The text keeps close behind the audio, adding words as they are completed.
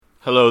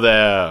Hello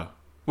there.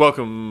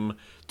 Welcome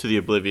to the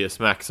Oblivious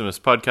Maximus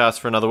podcast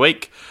for another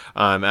week.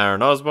 I'm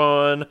Aaron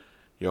Osborne,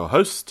 your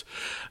host.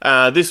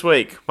 This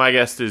week, my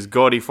guest is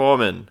Gordy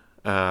Foreman.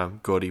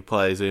 Gordy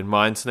plays in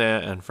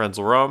Mindsnare and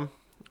Frenzal Rhomb,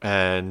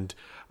 and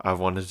I've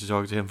wanted to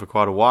talk to him for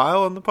quite a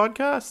while on the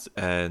podcast,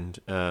 and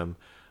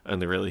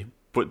only really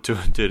put two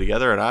and two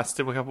together and asked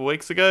him a couple of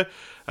weeks ago,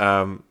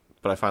 but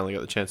I finally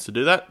got the chance to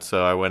do that,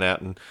 so I went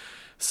out and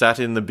sat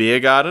in the beer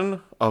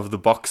garden of the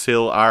Box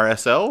Hill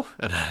RSL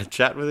and had a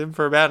chat with him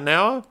for about an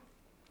hour.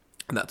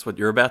 And that's what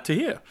you're about to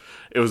hear.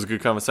 It was a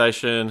good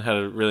conversation. Had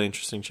a really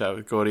interesting chat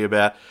with Gordy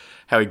about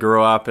how he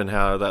grew up and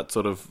how that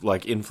sort of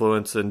like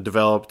influenced and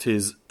developed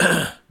his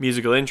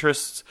musical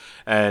interests,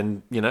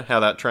 and you know how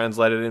that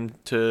translated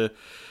into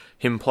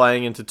him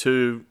playing into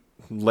two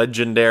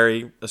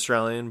legendary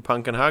Australian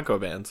punk and hardcore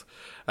bands.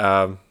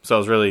 So it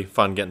was really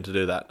fun getting to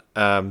do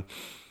that.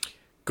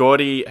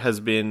 Gordy has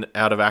been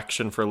out of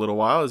action for a little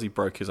while as he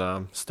broke his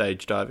arm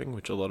stage diving,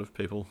 which a lot of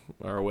people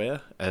are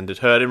aware, and it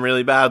hurt him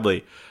really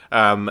badly.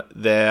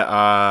 There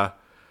are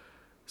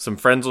some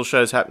Frenzal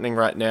shows happening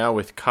right now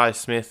with Kai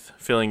Smith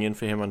filling in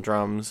for him on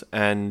drums,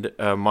 and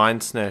a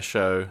Mindsnare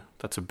show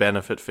that's a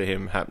benefit for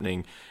him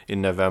happening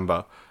in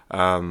November.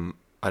 I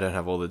don't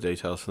have all the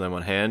details for them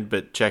on hand,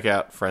 but check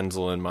out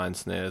Frenzal and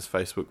Mindsnare's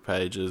Facebook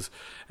pages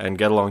and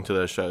get along to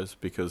those shows,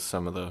 because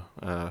some of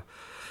the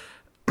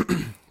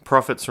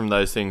profits from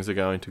those things are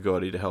going to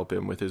Gordy to help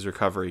him with his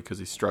recovery, because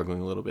he's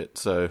struggling a little bit.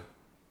 So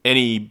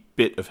any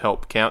bit of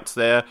help counts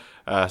there.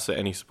 So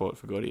any support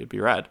for Gordy would be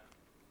rad.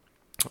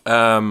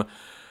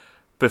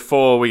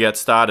 Before we get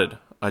started,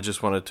 I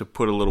just wanted to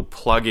put a little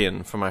plug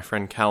in for my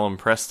friend Callum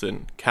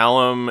Preston.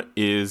 Callum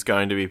is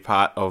going to be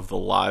part of the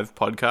live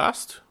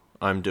podcast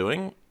I'm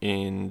doing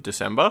in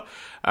December,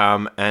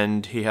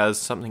 and he has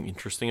something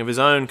interesting of his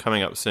own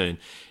coming up soon.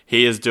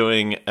 He is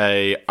doing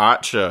a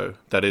art show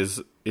that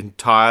is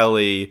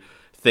entirely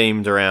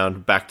themed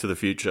around Back to the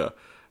Future.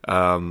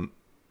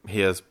 He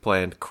has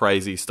planned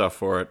crazy stuff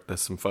for it.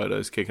 There's some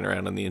photos kicking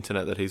around on the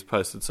internet that he's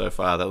posted so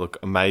far that look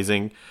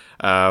amazing.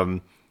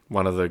 One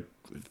of the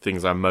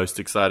things I'm most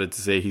excited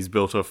to see, he's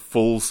built a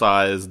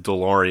full-size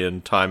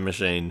DeLorean time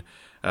machine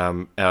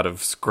out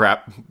of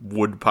scrap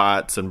wood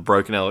parts and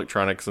broken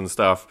electronics and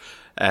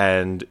stuff,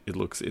 and it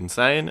looks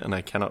insane, and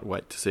I cannot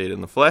wait to see it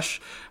in the flesh.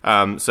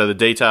 So the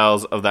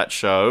details of that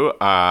show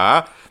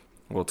are,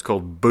 well, it's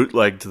called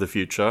Bootleg to the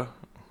Future.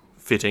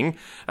 Fitting.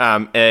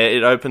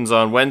 It opens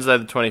on Wednesday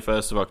the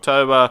 21st of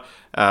October,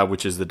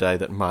 which is the day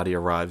that Marty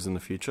arrives in the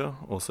future,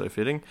 also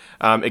fitting.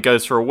 It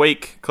goes for a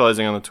week,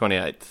 closing on the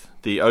 28th.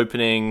 The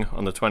opening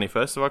on the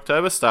 21st of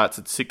October starts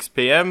at 6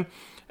 p.m,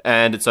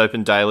 and it's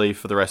open daily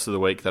for the rest of the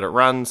week that it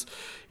runs.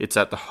 It's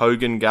at the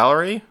Hogan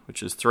Gallery,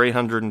 which is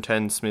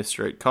 310 Smith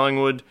Street,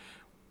 Collingwood,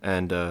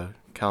 and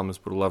Callum has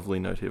put a lovely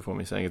note here for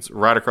me saying it's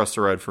right across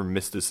the road from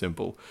Mr.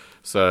 Simple.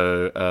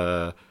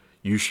 So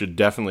you should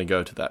definitely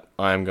go to that.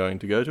 I am going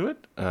to go to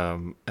it,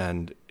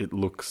 and it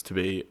looks to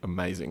be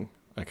amazing.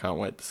 I can't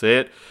wait to see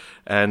it,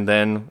 and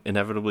then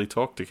inevitably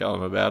talk to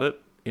Callum about it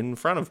in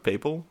front of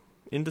people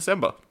in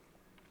December.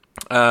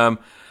 Other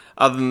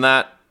than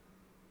that,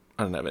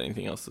 I don't have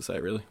anything else to say,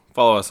 really.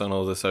 Follow us on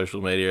all the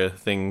social media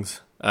things.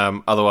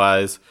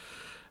 Otherwise,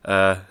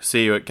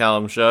 see you at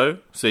Callum's show.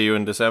 See you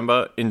in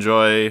December.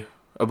 Enjoy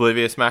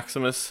Oblivious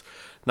Maximus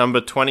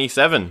number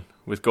 27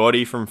 with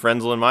Gordy from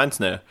Frenzal and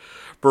Mindsnare.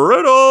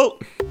 Brutal!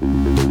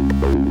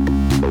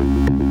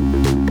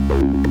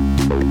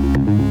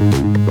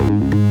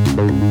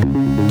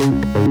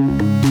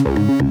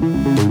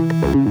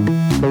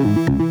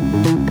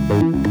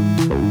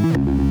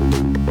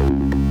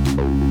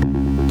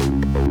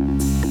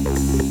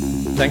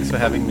 Thanks for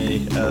having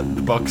me at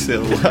the Box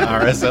Hill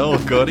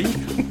RSL, Gordy.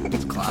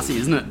 It's classy,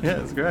 isn't it?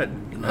 Yeah, it's great.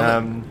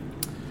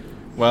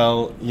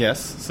 Well,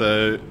 yes.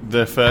 So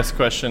the first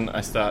question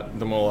I start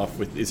them all off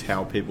with is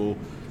how people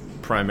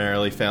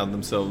primarily found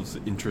themselves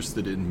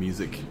interested in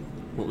music.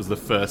 What was the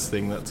first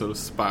thing that sort of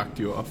sparked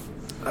you off?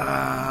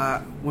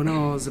 When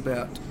I was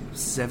about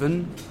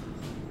 7,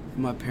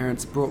 my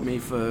parents brought me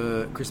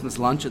for Christmas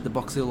lunch at the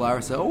Box Hill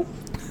RSL.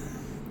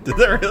 Did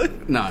they really?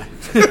 No.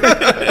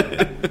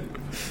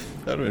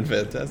 That would have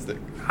been fantastic.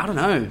 I don't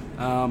know.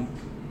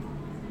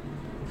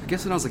 I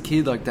guess when I was a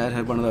kid, like, Dad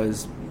had one of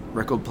those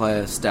record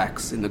player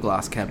stacks in the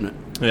glass cabinet.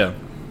 Yeah.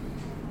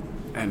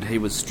 And he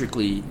was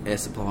strictly Air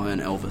Supply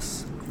and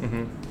Elvis.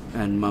 Mm-hmm.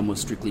 And Mum was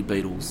strictly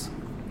Beatles.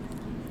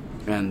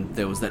 And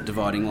there was that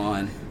dividing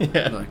line.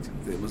 Yeah.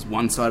 Like, there was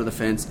one side of the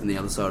fence and the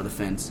other side of the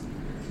fence.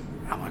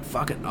 I'm like,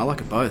 fuck it, I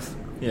like it both.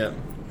 Yeah.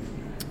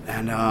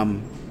 And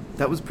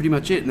that was pretty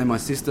much it. And then my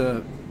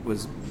sister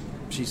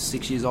she's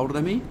 6 years older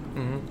than me.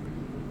 Mm-hmm.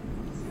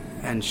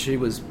 And she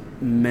was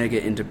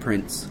mega into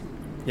Prince.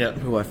 Yeah.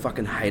 Who I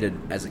fucking hated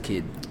as a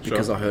kid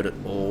because I heard it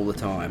all the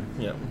time.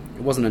 Yeah.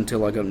 It wasn't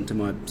until I got into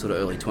my sort of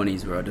early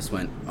 20s where I just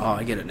went, oh,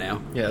 I get it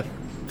now. Yeah.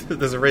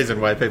 There's a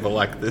reason why people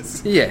like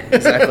this. Yeah,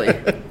 exactly.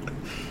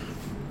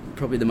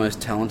 Probably the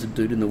most talented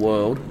dude in the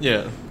world.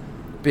 Yeah.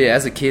 But yeah,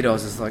 as a kid, I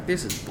was just like,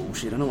 this is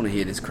bullshit. I don't want to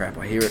hear this crap.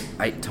 I hear it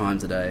 8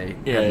 times a day.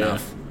 Yeah,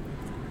 enough.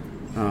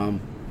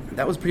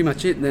 That was pretty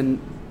much it. And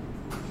then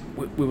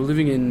we were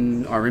living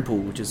in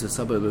Irimple, which is a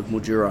suburb of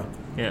Mildura.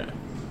 Yeah.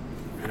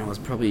 And I was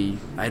probably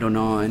 8 or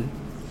 9,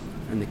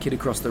 and the kid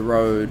across the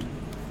road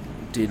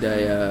did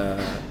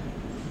a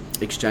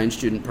exchange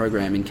student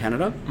program in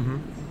Canada,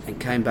 and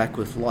came back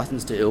with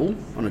License to Ill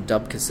on a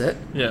dub cassette.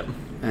 Yeah.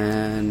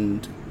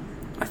 And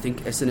I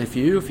think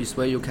SNFU, If You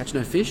Swear You'll Catch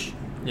No Fish.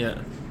 Yeah.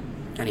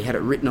 And he had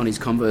it written on his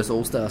Converse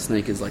All-Star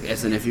sneakers, like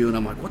SNFU, and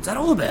I'm like, what's that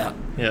all about?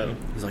 Yeah.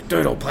 He's like,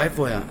 dude, I'll play it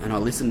for you. And I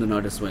listened and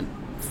I just went,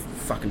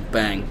 fucking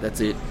bang,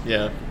 that's it.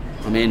 Yeah.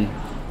 I'm in.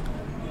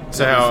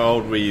 So how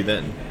old were you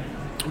then?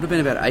 Would have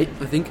been about 8,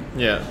 I think.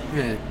 Yeah.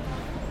 Yeah.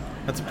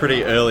 That's a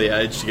pretty early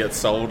age to get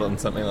sold on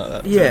something like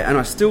that. Yeah, and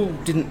I still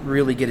didn't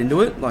really get into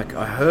it. Like,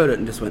 I heard it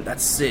and just went,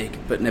 that's sick,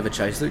 but never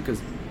chased it,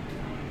 because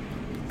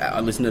I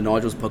listened to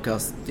Nigel's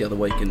podcast the other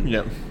week,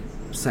 and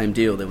same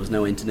deal. There was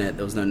no internet,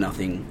 there was no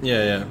nothing.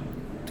 Yeah.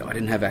 I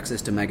didn't have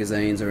access to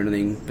magazines or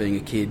anything, being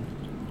a kid.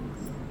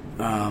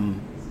 And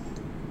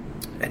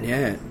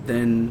yeah,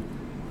 then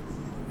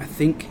I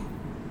think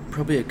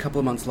probably a couple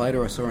of months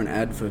later I saw an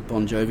ad for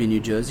Bon Jovi New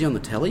Jersey on the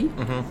telly.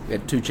 We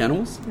had 2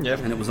 channels, and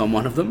it was on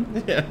one of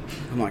them. Yeah.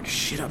 I'm like,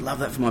 shit, I'd love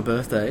that for my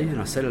birthday, and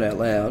I said it out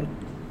loud.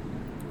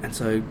 And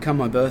so come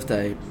my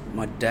birthday,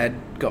 my dad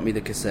got me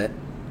the cassette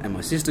and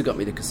my sister got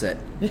me the cassette.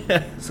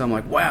 Yeah. So I'm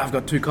like, wow, I've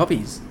got 2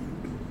 copies.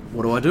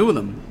 What do I do with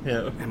them?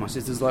 Yeah. And my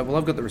sister's like, well,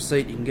 I've got the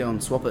receipt, you can go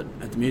and swap it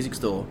at the music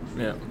store.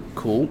 Yeah.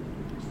 Cool.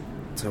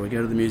 So we go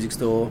to the music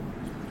store,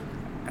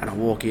 and I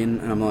walk in,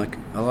 and I'm like,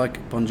 I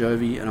like Bon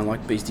Jovi, and I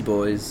like Beastie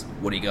Boys.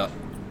 What do you got?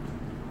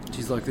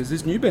 She's like, there's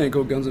this new band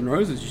called Guns N'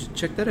 Roses. You should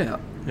check that out.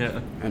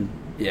 Yeah. And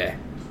yeah,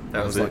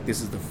 That I was was like,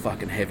 this is the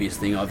fucking heaviest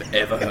thing I've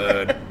ever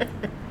heard.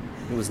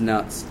 It was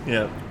nuts.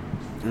 Yeah.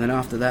 And then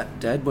after that,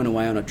 Dad went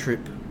away on a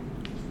trip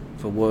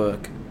for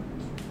work,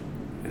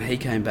 and he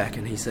came back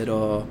and he said,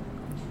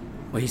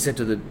 he said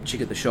to the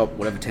chick at the shop,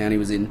 whatever town he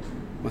was in,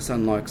 my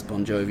son likes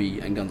Bon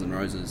Jovi and Guns N'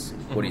 Roses.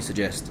 What do you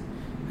suggest?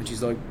 And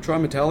she's like, try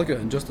Metallica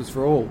and Justice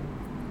for All.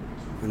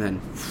 And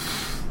then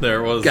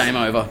There it was. game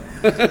over.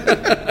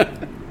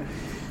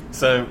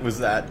 So was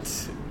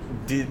that...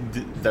 Did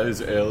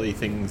those early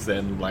things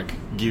then, like,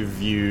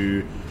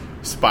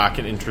 spark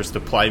an interest to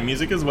play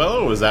music as well?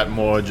 Or was that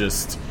more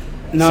just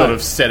sort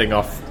of setting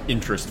off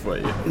interest for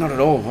you? Not at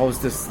all. I was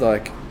just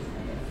like,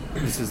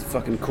 this is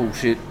fucking cool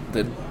shit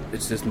that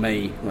it's just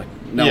me. Like,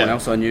 no one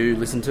else I knew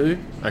listened to.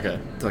 Okay.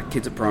 Like,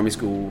 kids at primary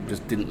school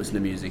just didn't listen to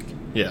music.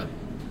 Yeah.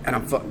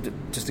 And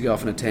just to go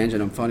off on a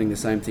tangent, I'm finding the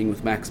same thing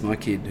with Max, my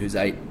kid, who's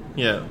 8.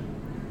 Yeah.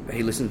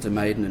 He listens to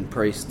Maiden and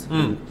Priest.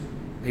 And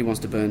he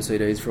wants to burn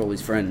CDs for all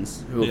his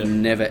friends who have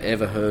never,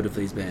 ever heard of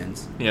these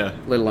bands. Yeah.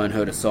 Let alone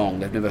heard a song.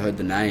 They've never heard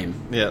the name.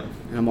 Yeah.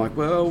 And I'm like,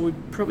 well,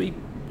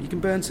 you can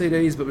burn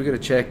CDs, but we've got to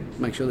check,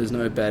 make sure there's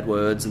no bad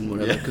words and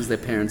whatever, because their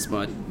parents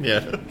might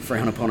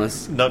frown upon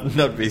us.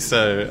 Not be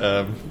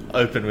so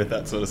open with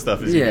that sort of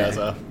stuff as you guys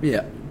are.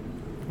 Yeah.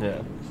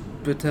 Yeah.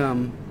 But,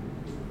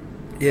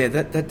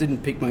 that didn't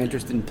pique my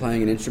interest in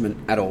playing an instrument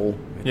at all.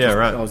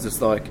 Right. I was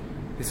just like,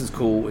 this is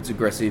cool, it's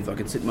aggressive, I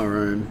can sit in my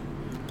room,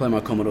 play my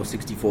Commodore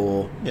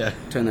 64,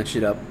 turn that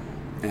shit up,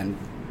 and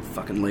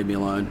fucking leave me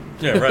alone.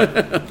 Yeah,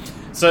 right.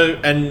 So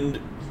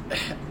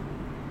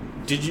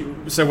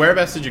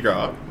whereabouts did you grow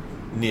up?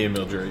 Near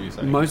Mildura, you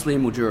say? Mostly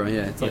in Mildura,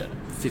 yeah. It's like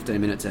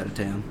 15 minutes out of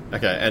town.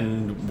 Okay,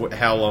 and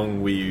how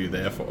long were you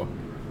there for?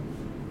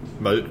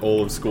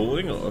 All of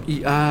schooling, or?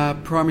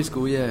 Primary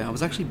school, yeah. I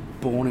was actually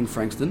born in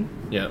Frankston.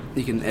 Yeah.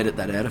 You can edit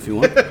that out if you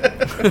want.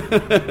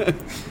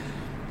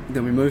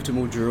 Then we moved to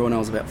Mildura when I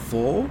was about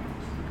 4.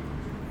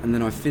 And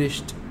then I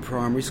finished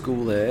primary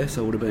school there,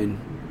 so it would have been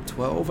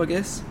 12, I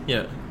guess.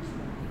 Yeah.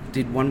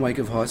 Did 1 week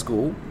of high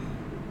school.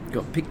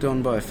 Got picked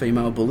on by a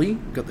female bully.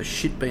 Got the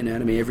shit beaten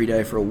out of me every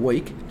day for a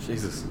week.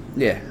 Jesus.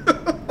 Yeah.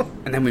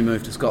 And then we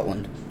moved to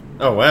Scotland.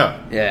 Oh,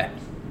 wow. Yeah.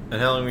 And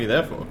how long were you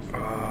there for?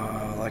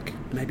 Like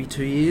maybe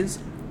 2 years.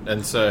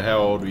 And so how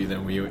old were you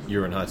then? You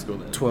were in high school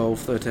then? 12,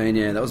 13,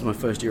 yeah. That was my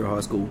first year of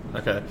high school.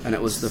 Okay. And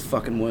it was the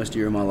fucking worst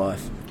year of my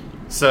life.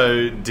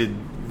 So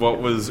what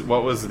was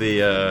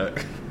the...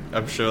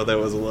 I'm sure there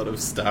was a lot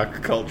of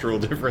stark cultural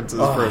differences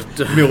from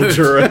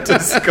Mildura to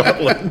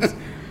Scotland.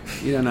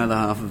 You don't know the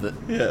half of it.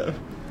 Yeah.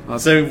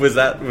 So was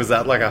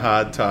that like a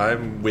hard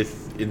time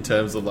in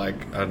terms of,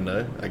 like, I don't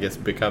know, I guess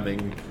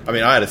becoming... I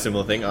mean, I had a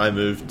similar thing. I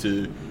moved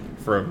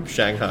from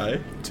Shanghai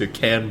to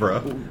Canberra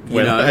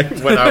when I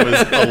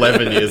was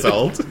 11 years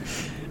old,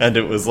 and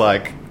it was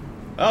like,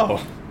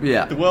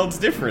 the world's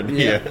different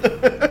here.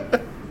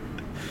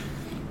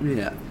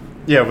 Yeah.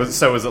 Yeah,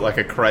 was it like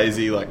a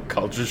crazy, like,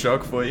 culture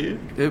shock for you?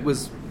 It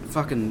was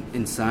fucking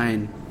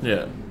insane.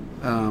 Yeah.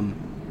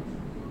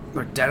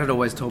 Like, Dad had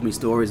always told me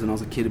stories when I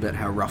was a kid about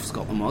how rough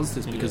Scotland was,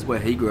 just because where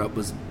he grew up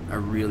was a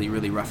really,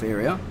 really rough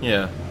area.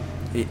 Yeah.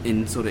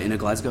 In sort of inner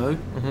Glasgow.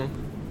 Mm-hmm.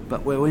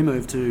 But where we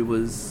moved to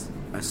was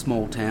a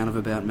small town of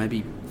about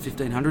maybe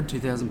 1,500,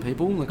 2,000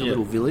 people, like a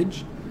little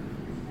village.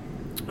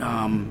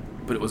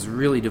 But it was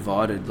really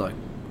divided, like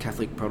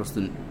Catholic,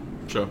 Protestant.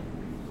 Sure.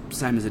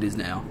 Same as it is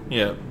now.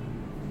 Yeah.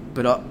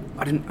 But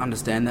I didn't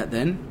understand that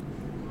then.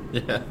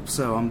 Yeah.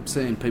 So I'm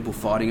seeing people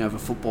fighting over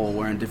football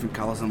wearing different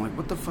colours. I'm like,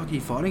 what the fuck are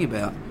you fighting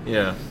about?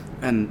 Yeah.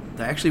 And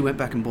they actually went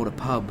back and bought a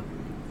pub,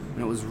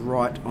 and it was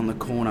right on the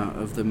corner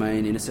of the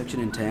main intersection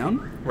in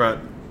town. Right.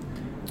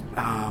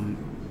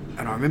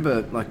 And I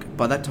remember, like,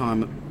 by that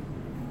time,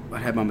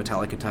 I'd had my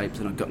Metallica tapes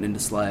and I'd gotten into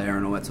Slayer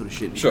and all that sort of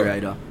shit, Sure.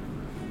 Creator.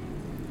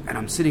 And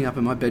I'm sitting up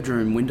in my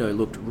bedroom window,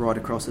 looked right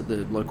across at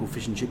the local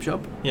fish and chip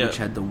shop, Yeah. which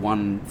had the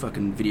one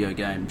fucking video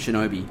game,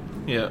 Shinobi,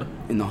 Yeah.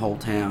 in the whole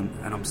town.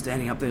 And I'm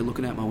standing up there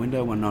looking out my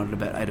window one night at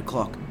about 8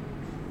 o'clock.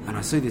 And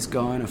I see this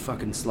guy in a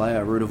fucking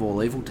Slayer Root of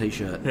All Evil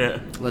t-shirt, Yeah.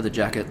 leather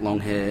jacket, long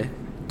hair.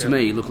 To Yeah.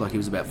 me, he looked like he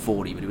was about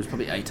 40, but he was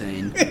probably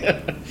 18.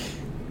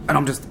 And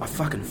I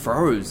fucking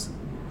froze.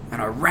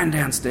 And I ran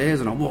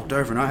downstairs and I walked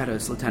over and I had a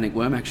Satanic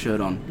Wormax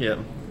shirt on. Yeah.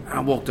 And I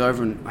walked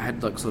over and I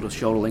had like sort of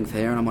shoulder length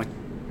hair and I'm like,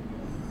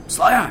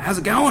 Slayer, how's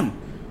it going?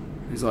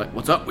 He's like,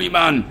 what's up, wee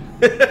man?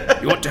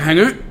 You want to hang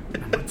out?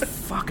 And I'm like,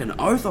 fucking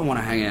oath I want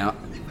to hang out.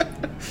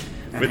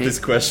 And With this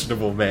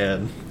questionable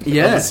man on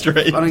yeah, the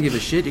street. I don't give a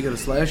shit, you got a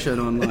Slayer shirt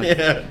on, like,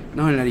 Yeah.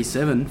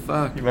 1987,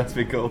 fuck. You must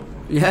be cool.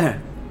 Yeah.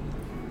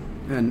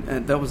 And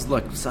that was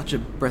like such a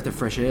breath of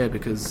fresh air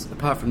because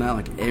apart from that,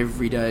 like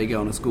every day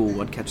going to school,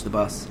 I'd catch the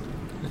bus.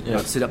 Yeah.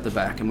 I'd sit up the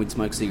back and we'd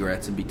smoke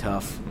cigarettes and be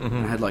tough. Mhm.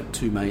 And I had like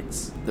 2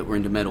 mates that were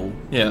into metal.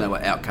 Yeah. And they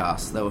were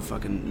outcasts. They were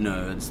fucking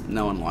nerds.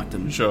 No one liked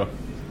them. Sure.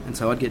 And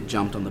so I'd get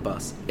jumped on the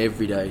bus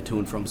every day to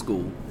and from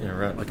school. Yeah,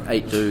 right. Like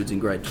 8 dudes in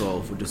grade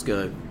 12 would just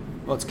go,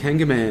 oh, it's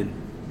Kangaman,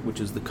 which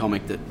is the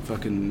comic that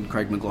fucking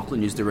Craig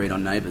McLaughlin used to read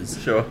on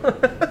Neighbours. Sure.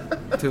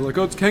 They're like,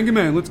 oh, it's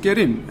Kangaman, let's get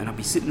him. And I'd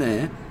be sitting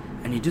there,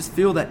 and you just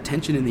feel that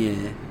tension in the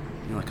air.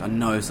 You're like, I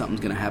know something's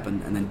going to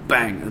happen. And then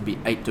bang, there'd be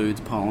 8 dudes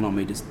piling on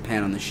me, just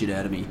pounding the shit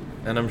out of me.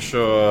 And I'm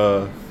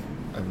sure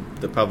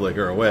the public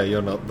are aware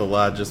you're not the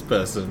largest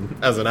person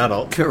as an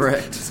adult.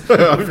 Correct.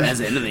 As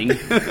anything.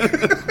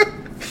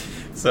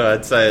 So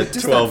I'd say at But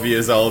just 12 that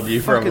years old,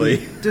 you probably...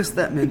 Fucking, just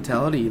that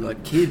mentality,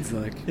 like kids,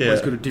 like, Yeah. oh,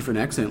 he's got a different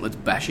accent, let's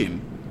bash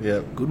him.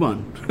 Yeah. Good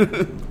one.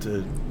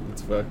 Dude,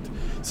 that's fucked.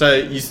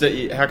 So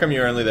how come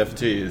you were only there for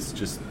 2 years?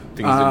 Just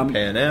things didn't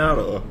pan out,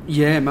 or...?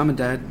 Yeah, mum and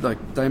dad,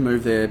 like, they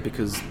moved there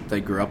because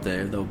they grew up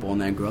there. They were born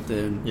there and grew up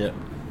there. And Yeah.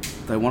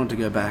 they wanted to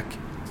go back.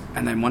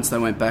 And then once they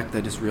went back,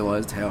 they just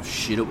realised how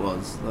shit it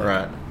was. Like,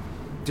 Right.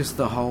 just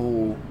the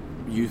whole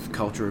youth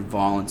culture of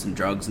violence and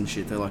drugs and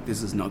shit. They're like,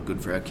 this is not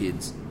good for our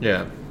kids.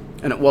 Yeah.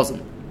 And it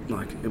wasn't.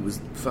 Like, it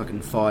was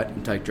fucking fight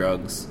and take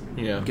drugs.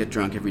 Yeah. Get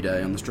drunk every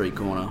day on the street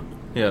corner.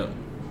 Yeah.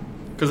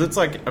 Because it's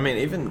like, I mean,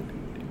 even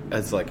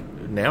as like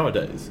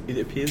nowadays, it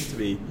appears to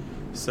be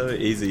so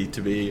easy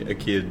to be a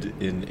kid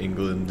in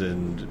England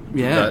and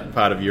Yeah. that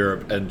part of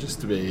Europe and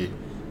just to be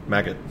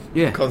maggot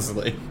Yeah.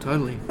 constantly.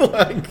 Totally.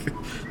 Like,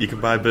 you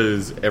can buy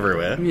booze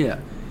everywhere. Yeah.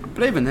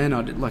 But even then,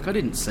 I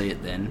didn't see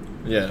it then.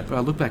 Yeah. But I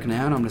look back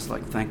now and I'm just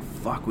like, thank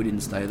fuck we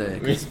didn't stay there.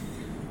 'Cause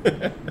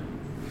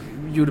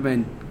you would have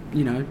been,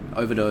 you know,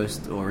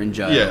 overdosed or in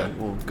jail. Yeah.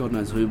 Or God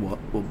knows who what.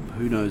 Or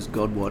who knows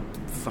God what.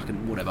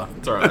 Fucking whatever.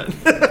 It's alright.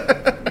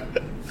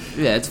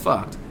 Yeah, it's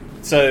fucked.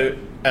 So,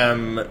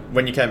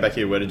 when you came back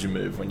here, where did you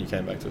move when you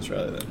came back to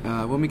Australia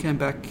then? When we came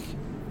back,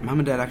 Mum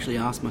and Dad actually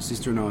asked my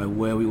sister and I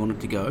where we wanted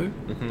to go.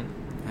 Mm-hmm.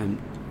 And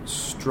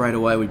straight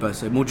away we both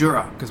said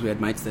Mildura because we had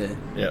mates there.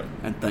 Yeah.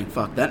 And thank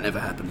fuck that never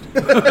happened.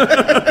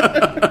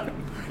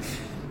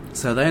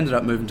 So they ended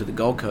up moving to the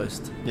Gold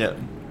Coast. Yeah.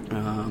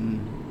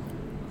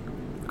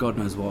 God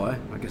knows why.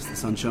 I guess the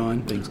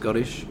sunshine, being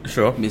Scottish.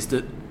 Sure. Missed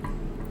it.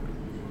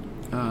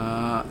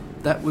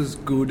 That was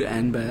good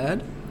and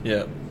bad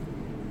Yeah.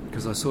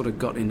 because I sort of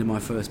got into my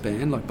first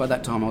band. Like by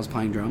that time I was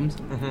playing drums.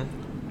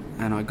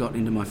 Mm-hmm. And I got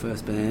into my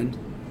first band,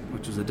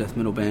 which was a death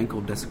metal band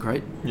called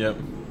Desecrate, Yeah.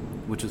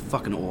 which was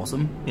fucking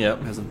awesome. Yeah.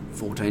 As a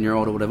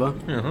 14-year-old or whatever.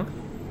 Mm-hmm.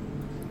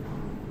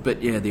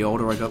 But yeah, the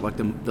older I got, like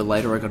the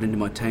later I got into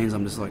my teens,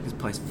 I'm just like, this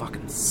place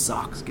fucking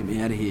sucks. Get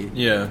me out of here.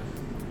 Yeah.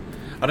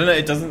 I don't know,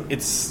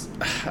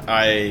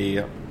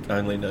 I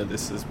only know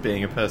this as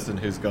being a person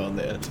who's gone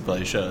there to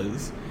play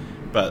shows,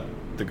 but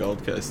the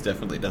Gold Coast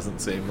definitely doesn't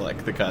seem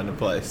like the kind of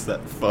place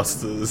that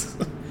fosters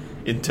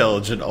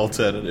intelligent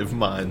alternative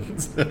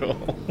minds at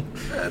all.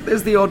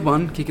 There's the odd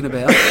one kicking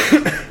about.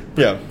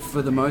 Yeah.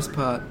 For the most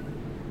part,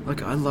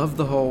 like, I love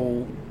the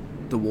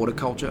water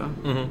culture.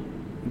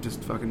 Mm-hmm.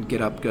 Just fucking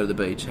get up, go to the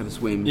beach, have a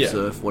swim, Yeah.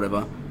 surf,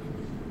 whatever.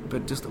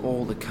 But just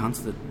all the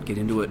cunts that get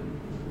into it,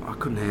 I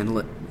couldn't handle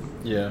it.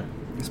 Yeah.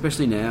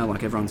 Especially now,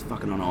 like, everyone's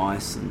fucking on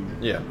ice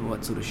and Yeah. all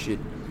that sort of shit.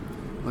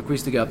 Like, we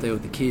used to go up there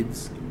with the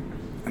kids,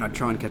 and I'd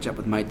try and catch up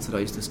with mates that I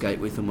used to skate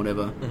with and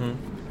whatever.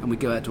 Mm-hmm. And we'd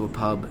go out to a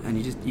pub,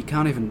 and you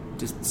can't even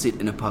just sit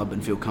in a pub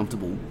and feel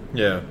comfortable.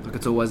 Yeah. Like,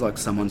 it's always like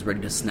someone's ready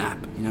to snap,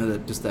 you know,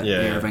 that Yeah.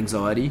 air of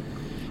anxiety.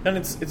 And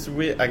it's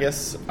weird. I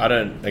guess I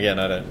don't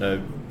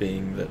know,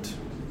 being that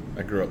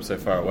I grew up so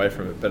far away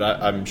from it, but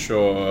I'm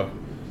sure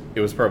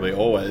it was probably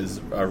always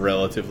a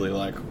relatively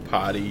like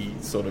party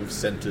sort of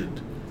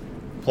centered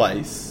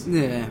place.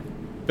 Yeah.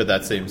 But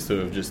that seems to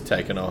have just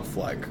taken off.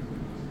 Like,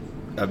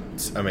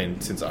 I mean,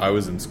 since I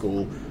was in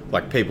school,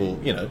 like people,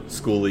 you know,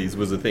 schoolies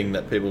was a thing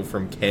that people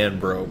from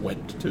Canberra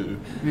went to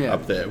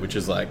up there, which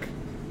is like,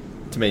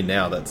 to me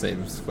now that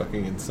seems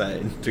fucking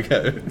insane to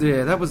go.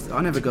 Yeah, that was,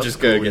 I never got just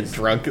schoolies. go get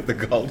drunk at the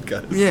Gold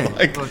Coast. Yeah,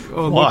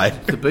 why?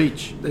 Look, the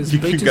beach. There's You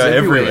beaches can go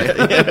everywhere.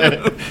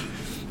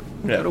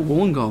 Yeah. Go to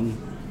Wollongong.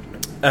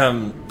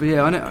 Um, But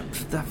yeah,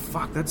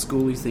 that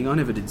schoolies thing. I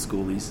never did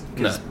schoolies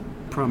because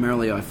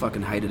primarily I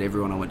fucking hated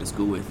everyone I went to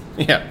school with.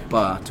 yeah,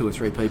 Bar 2 or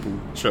 3 people.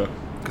 sure.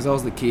 Because I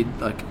was the kid,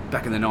 like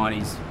back in the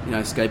 90s. You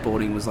know,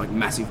 skateboarding was like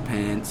massive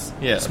pants,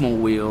 small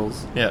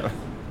wheels, Yeah,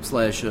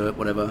 Slayer shirt,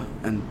 whatever,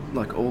 and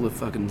like all the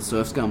fucking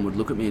surf scum would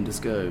look at me and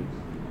just go,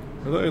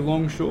 "Are they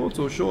long shorts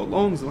or short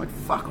longs?" I'm like,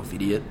 "Fuck off,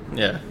 idiot!"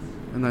 yeah,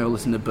 And they all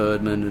listen to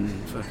Birdman and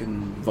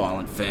fucking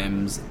Violent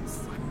Femmes.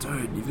 It's like,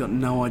 dude, you've got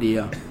no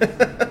idea.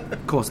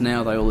 Of course,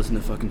 now they all listen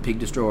to fucking Pig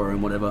Destroyer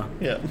and whatever.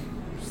 yeah.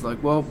 It's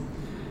like, well,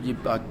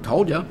 I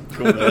told you.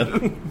 Cool,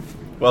 man.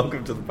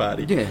 Welcome to the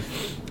party. Yeah.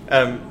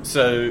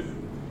 So,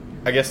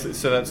 I guess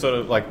so. That sort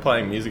of like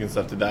playing music and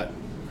stuff. Did that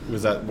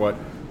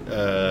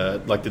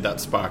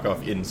spark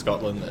off in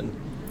Scotland then?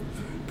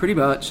 Pretty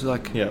much,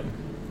 like, Yeah.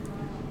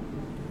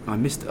 I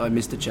missed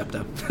a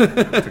chapter.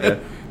 Okay.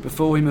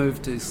 Before we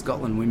moved to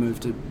Scotland, we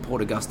moved to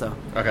Port Augusta.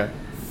 Okay.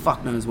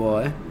 Fuck knows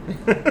why.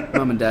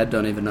 Mum and Dad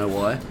don't even know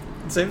why.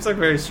 It seems like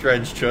very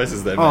strange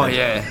choices then. Oh, man.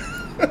 yeah.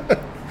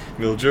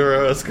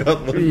 Mildura,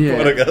 Scotland, Yeah.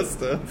 Port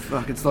Augusta.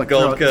 Fuck, it's like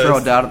Gold Coast. throw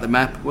a dart at the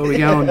map. Where are we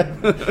going?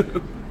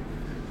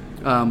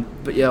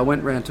 But yeah, I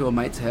went round to a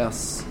mate's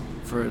house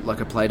for like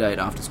a play date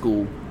after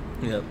school.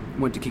 Yeah.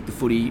 Went to kick the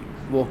footy,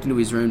 walked into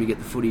his room to get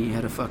the footy. He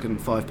had a fucking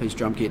 5-piece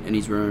drum kit in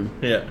his room.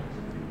 Yeah.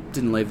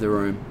 Didn't leave the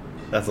room.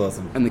 That's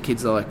awesome. And the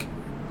kids are like,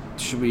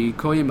 "Should we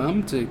call your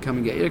mum to come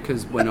and get you?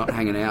 Because we're not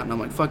hanging out." And I'm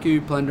like, "Fuck you,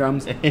 playing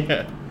drums."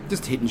 Yeah.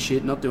 Just hitting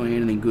shit, not doing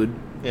anything good.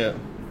 Yeah.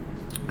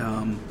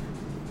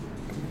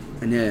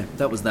 And yeah,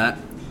 that was that.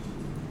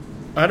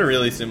 I had a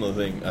really similar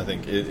thing, I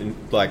think.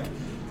 Like,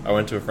 I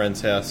went to a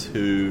friend's house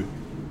who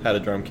had a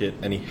drum kit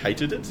and he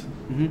hated it.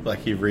 Mm-hmm. Like,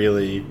 he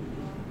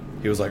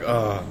was like,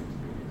 "Oh,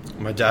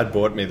 my dad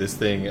bought me this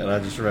thing," and I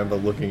just remember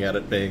looking at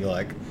it being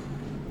like,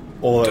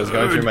 all that was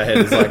going through my head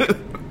is like,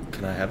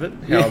 can I have it?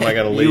 How am I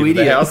going to you leave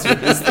the idiot. house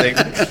with this thing?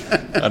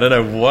 I don't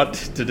know what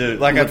to do.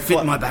 Like, Would it fit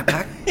in my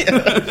backpack?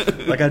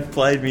 Yeah. Like, I'd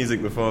played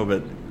music before,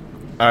 but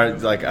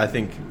I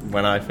think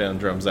when I found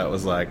drums, that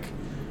was like,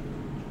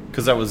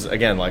 because that was,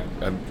 again, like,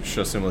 I'm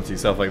sure similar to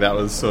yourself, like, that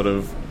was sort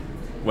of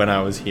when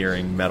I was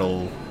hearing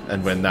metal,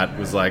 and when that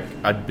was like,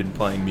 I'd been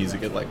playing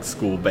music at like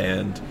school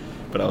band,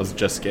 but I was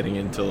just getting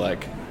into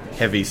like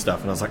heavy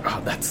stuff, and I was like,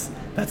 oh, that's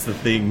the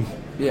thing.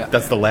 Yeah.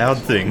 That's the loud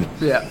thing.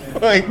 Yeah.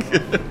 Like,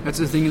 That's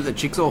the thing that the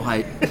chicks all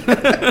hate.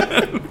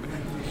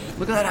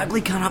 Look at that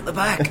ugly cunt up the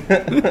back.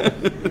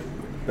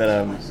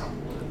 but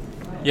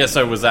yeah.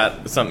 So was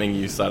that something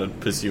you started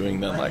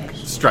pursuing then, like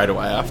straight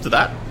away after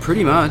that?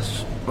 Pretty much.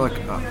 Like,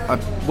 I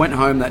went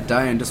home that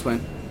day and just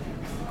went,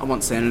 "I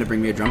want Santa to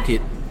bring me a drum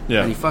kit."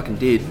 Yeah. And he fucking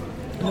did.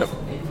 Yep.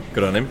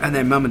 Good on him. And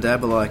then Mum and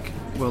Dad were like,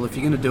 "Well, if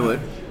you're going to do it,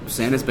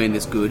 Santa's been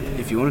this good.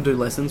 If you want to do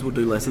lessons, we'll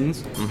do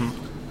lessons.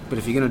 Mm-hmm. But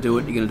if you're going to do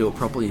it, you're going to do it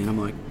properly." And I'm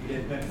like,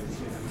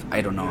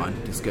 8 or 9,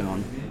 just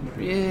going,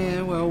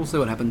 "Yeah, well, we'll see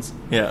what happens."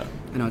 Yeah.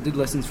 And I did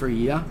lessons for a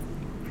year,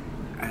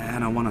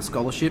 and I won a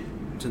scholarship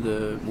to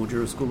the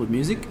Mildura School of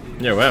Music.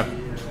 Yeah. Wow.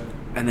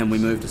 And then we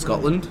moved to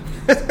Scotland.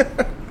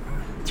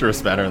 Threw a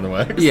spanner in the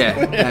works. Yeah,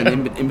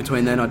 and in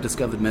between then I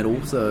discovered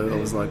metal, so I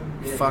was like,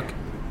 fuck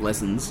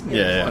lessons.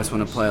 Yeah. I just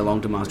want to play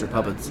along to Master of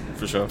Puppets.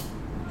 For sure.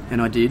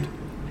 And I did.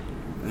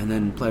 And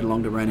then played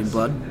along to Rain in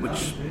Blood,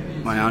 which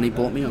my auntie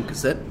bought me on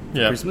cassette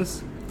for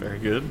Christmas. Very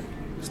good.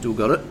 Still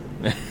got it.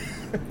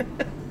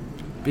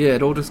 But yeah,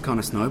 it all just kind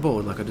of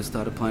snowballed. Like, I just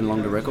started playing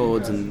along to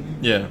records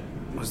and Yeah.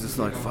 I was just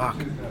like, fuck,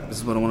 this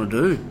is what I want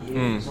to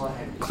do.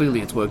 Clearly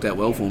it's worked out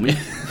well for me.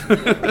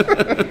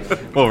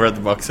 Well, we're at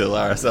the Box Hill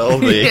RSL.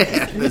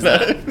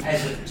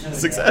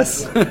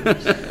 Success.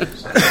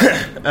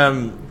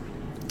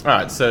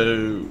 Alright,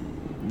 so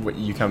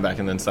you come back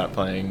and then start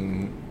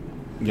playing,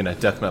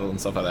 death metal and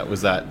stuff like that.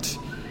 Was that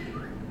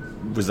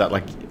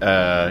like,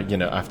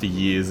 after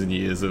years and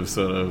years of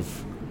sort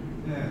of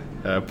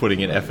putting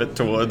in effort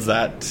towards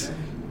that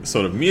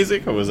sort of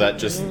music, or was that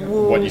just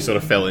what you sort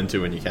of fell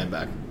into when you came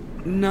back?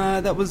 No,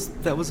 that was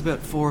about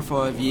 4 or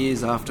 5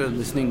 years after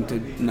listening to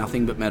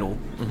nothing but metal,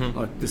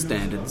 like the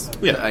standards,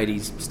 the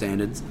 80s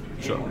standards.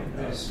 Sure.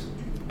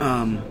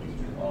 And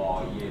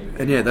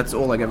yeah, that's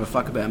all I gave a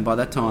fuck about. And by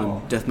that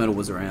time, death metal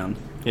was around.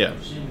 Yeah.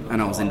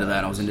 And I was into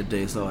that. I was into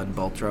Deicide and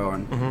Bolt Thrower.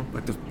 And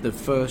like the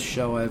first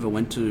show I ever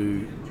went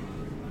to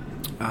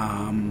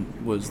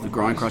was the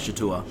Grind Crusher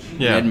tour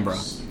in Edinburgh.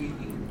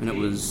 And it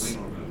was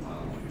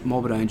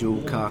Morbid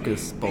Angel,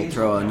 Carcass, Bolt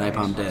Thrower,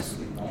 Napalm Death.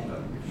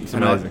 It's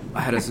And amazing.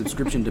 I had a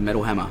subscription to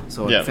Metal Hammer,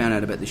 so I found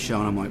out about this show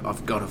and I'm like,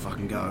 I've got to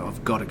fucking go,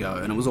 I've got to go.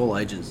 And it was all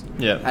ages.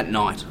 Yeah. At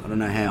night, I don't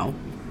know how.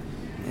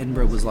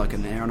 Edinburgh was like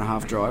an hour and a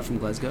half drive from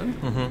Glasgow.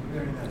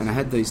 And I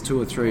had these 2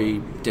 or 3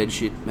 dead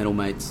shit metal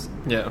mates.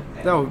 Yeah.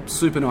 They were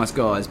super nice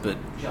guys, but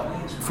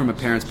from a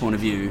parent's point of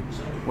view,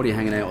 what are you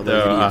hanging out with They're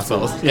those idiots for?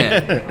 assholes.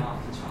 Yeah.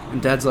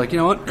 And Dad's like, you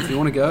know what? If you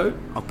want to go,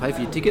 I'll pay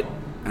for your ticket,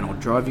 and I'll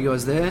drive you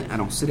guys there,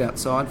 and I'll sit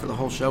outside for the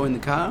whole show in the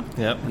car,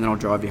 Yep. and then I'll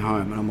drive you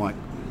home. And I'm like,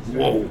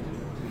 whoa.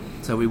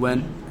 So we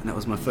went, and that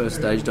was my first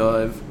stage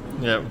dive.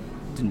 Yep.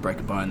 Didn't break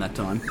a bone that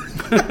time.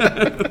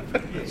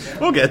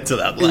 We'll get to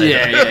that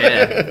later.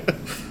 Yeah.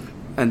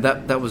 And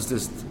that was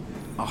just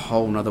a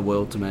whole nother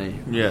world to me.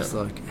 Yeah. It's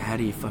like, how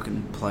do you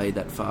fucking play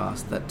that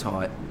fast, that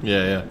tight?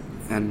 Yeah.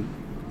 And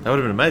That would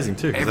have been amazing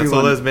too, because that's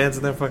all those bands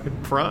in their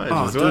fucking prime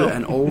as well.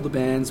 And all the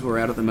bands were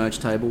out at the merch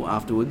table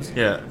afterwards.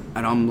 Yeah.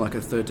 And I'm like a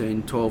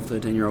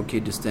 13-year-old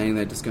kid just standing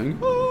there just going,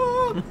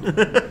 "Ah."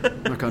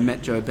 Like I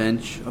met Jo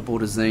Bench, I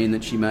bought a zine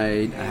that she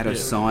made, I had her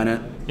sign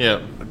it.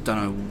 Yeah. I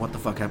don't know what the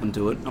fuck happened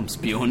to it. I'm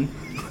spewing.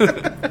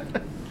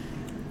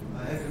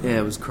 Yeah,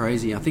 it was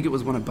crazy. I think it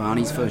was one of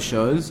Barney's first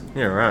shows.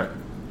 Yeah, right.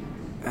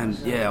 And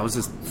yeah, I was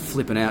just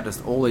flipping out,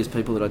 just all these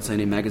people that I'd seen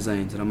in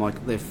magazines, and I'm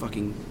like, they're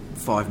fucking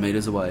 5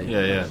 meters away.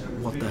 Yeah.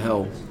 What the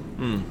hell?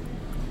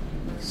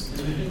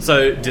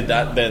 So did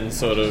that then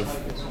sort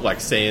of, like,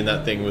 seeing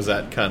that thing, was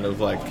that kind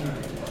of like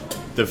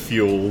the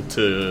fuel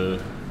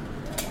to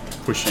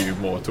push you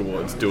more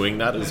towards doing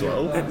that as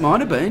well? It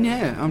might have been,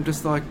 yeah. I'm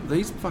just like,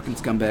 these fucking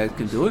scumbags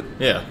can do it.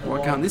 Yeah.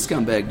 Why can't this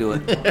scumbag do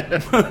it?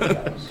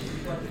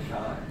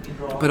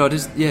 But I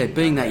just,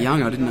 being that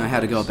young, I didn't know how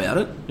to go about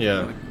it.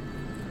 Yeah.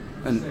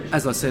 And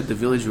as I said, the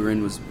village we were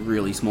in was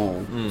really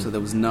small, so there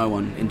was no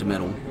one into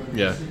metal.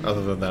 Yeah,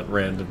 other than that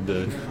random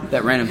dude.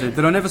 That random dude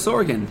that I never saw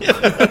again.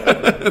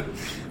 That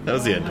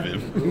was the end of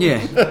him.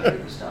 Yeah.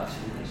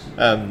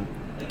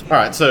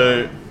 Alright,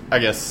 so I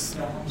guess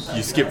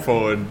you skip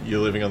forward,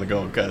 you're living on the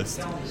Gold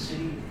Coast.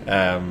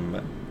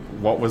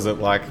 What was it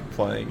like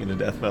playing in a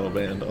death metal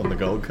band on the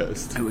Gold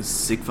Coast? It was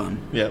sick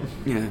fun. Yeah.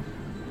 Yeah.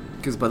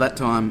 Because by that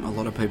time, a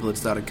lot of people had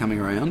started coming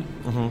around.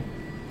 Mm-hmm.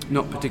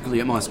 Not particularly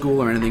at my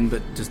school or anything,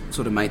 but just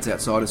sort of mates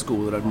outside of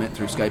school that I'd met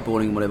through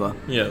skateboarding and whatever.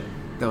 Yeah.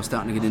 They were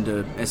starting to get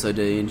into SOD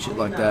and shit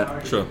like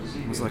that. Sure.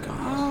 I was like,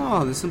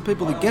 oh, there's some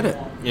people that get it.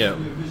 Yeah.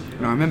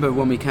 And I remember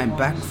when we came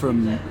back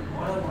from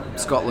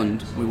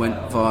Scotland, we went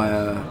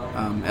via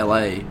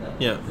LA.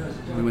 Yeah.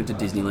 We went to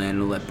Disneyland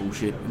and all that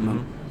bullshit. And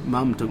my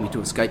mum took me to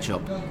a skate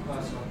shop,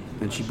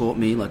 and she bought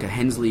me like a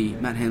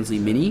Matt Hensley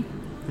Mini.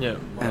 Yeah.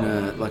 And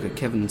a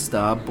Kevin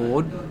Starr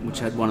board, which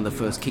had one of the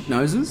first kick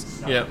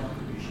noses. Yeah.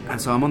 And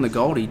so I'm on the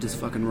Goldie just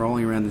fucking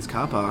rolling around this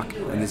car park,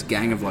 and this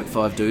gang of like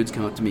 5 dudes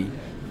come up to me.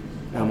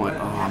 And I'm like, oh,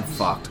 I'm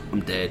fucked.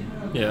 I'm dead.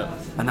 Yeah.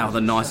 And they were the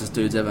nicest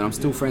dudes ever. And I'm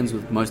still friends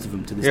with most of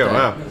them to this day. Yeah,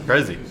 wow.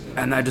 Crazy.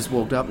 And they just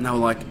walked up and they were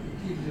like,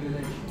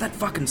 that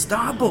fucking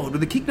Starboard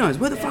with the kick nose,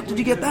 where the fuck did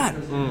you get that?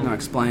 And I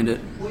explained it.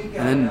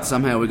 And then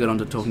somehow we got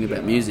onto talking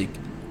about music.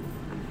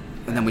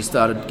 And then we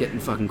started getting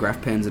fucking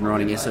graph pens and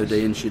writing SOD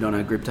and shit on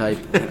our grip tape.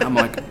 And I'm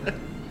like,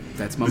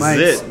 that's my mates.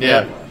 This is it,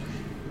 yeah.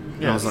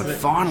 And I was like,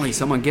 finally,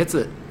 someone gets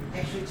it.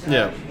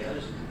 Yeah.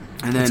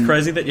 And then It's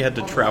crazy that you had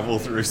to travel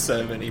through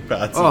so many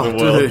parts of Oh, the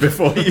world dude.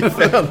 before you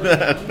found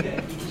that.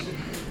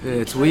 Yeah,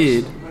 it's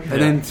weird. And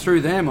then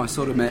through them, I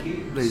sort of met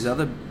these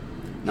other...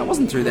 No, it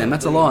wasn't through them.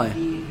 That's a lie.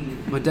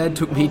 My dad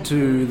took me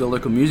to the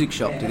local music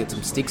shop to get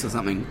some sticks or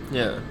something.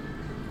 Yeah.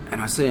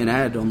 And I see an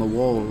ad on the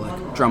wall,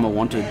 like, drummer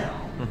wanted,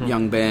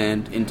 young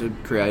band, into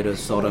creator,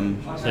 Sodom,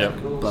 Yeah.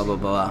 blah, blah,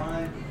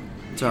 blah.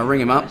 So I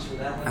ring him up,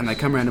 and they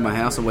come round to my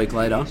house a week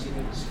later,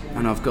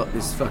 and I've got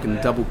this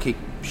fucking double kick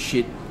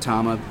shit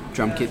Tama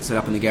drum kit set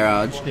up in the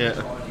garage. Yeah.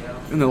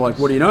 And they're like,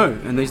 what do you know?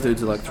 And these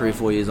dudes are like 3 or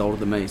 4 years older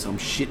than me, so I'm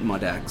shitting my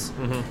dacks.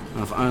 And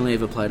I've only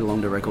ever played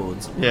along to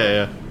records.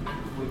 Yeah,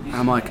 And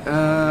I'm like,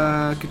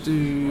 I could do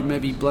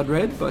maybe Blood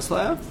Red by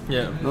Slayer.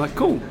 yeah. And they're like,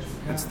 cool.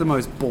 It's the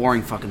most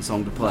boring fucking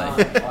song to play.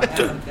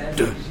 Duh,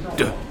 duh,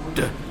 duh,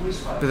 duh.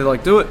 But they're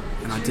like, do it.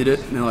 And I did it.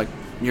 And they're like,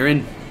 you're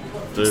in.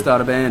 Dude.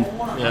 Start a band.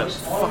 Yeah.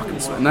 Fucking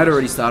sweet. And they'd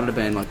already started a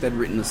band. Like, they'd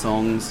written the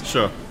songs.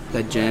 Sure.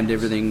 They'd jammed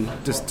everything.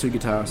 Just 2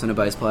 guitarists and a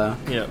bass player.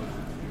 Yeah.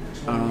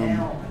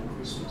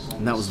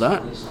 And that was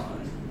that.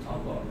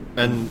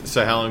 And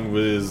so how long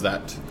was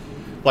that?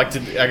 Like,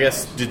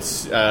 did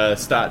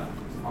start,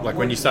 like,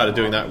 when you started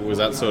doing that, was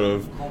that sort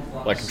of,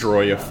 like,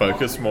 draw your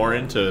focus more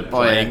into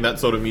playing that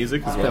sort of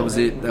music as well? That was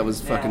it. That was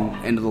fucking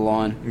end of the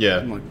line. Yeah.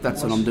 I'm like,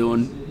 that's what I'm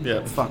doing.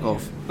 Yeah. Fuck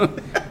off.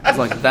 It's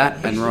like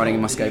that and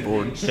riding my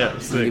skateboard. Yeah, I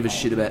don't sick. give a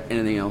shit about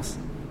anything else.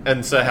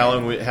 And so how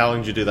long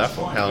did you do that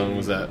for? How long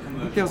was that? I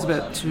think that was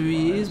about 2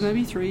 years,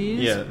 maybe 3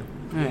 years. Yeah.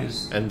 Yeah.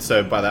 And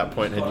so by that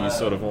point, had you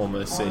sort of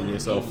almost seen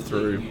yourself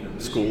through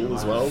school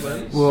as well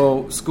then?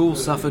 Well, school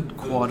suffered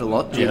quite a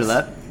lot due to Yes.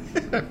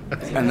 that.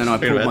 And then I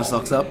pulled my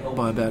socks up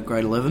by about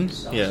grade 11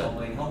 Yeah.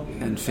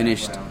 and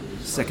finished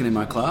second in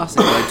my class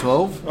in grade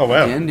 12. Oh,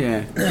 wow. At the end,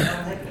 yeah.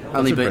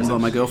 Only beaten by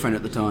impressive. my girlfriend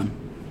at the time.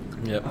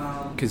 Yep.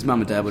 Because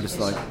mum and dad were just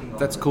like,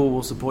 that's cool,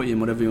 we'll support you in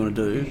whatever you want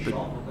to do,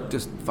 but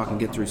just fucking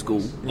get through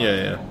school.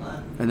 Yeah.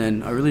 And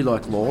then I really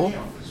liked law,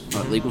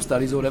 like legal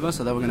studies or whatever,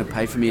 so they were going to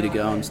pay for me to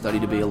go and study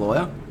to be a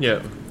lawyer.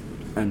 Yeah.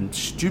 And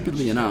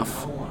stupidly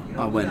enough,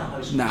 I went,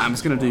 nah, I'm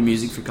just going to do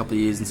music for a couple of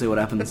years and see what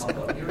happens.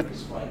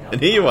 And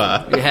here you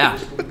are. Yeah.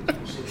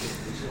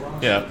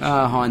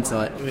 Yeah.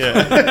 Hindsight.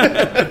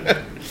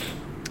 Yeah.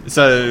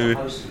 So,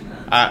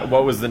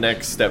 What was the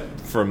next step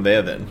from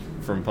there then?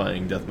 From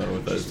playing death metal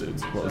with those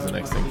dudes? What was the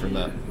next thing from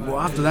that? Well,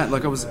 after that,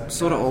 like I was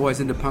sort of always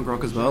into punk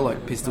rock as well,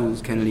 like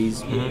Pistols,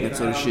 Kennedys, that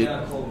sort of shit.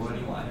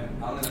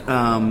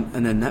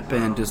 And then that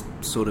band just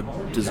sort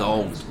of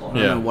dissolved. I don't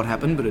know what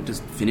happened, but it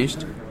just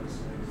finished.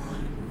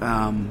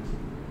 And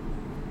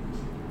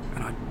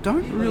I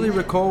don't really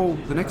recall.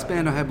 The next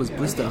band I had was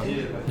Blister.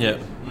 Yeah.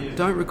 I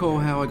don't recall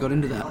how I got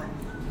into that.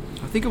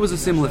 I think it was a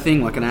similar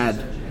thing, like an ad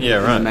in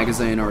a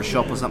magazine or a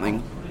shop or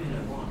something.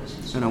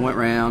 And I went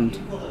round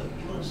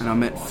and I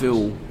met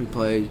Phil, who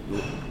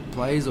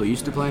plays or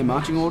used to play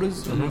Marching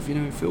Orders. I don't know if you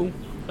know Phil.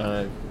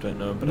 I don't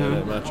know, but I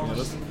know Marching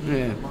Orders.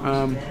 Yeah.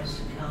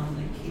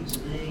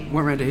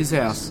 Went round to his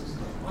house.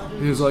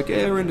 He was like,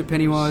 yeah, we're into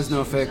Pennywise,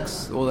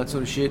 NoFX, all that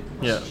sort of shit.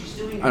 Yeah.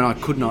 And I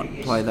could not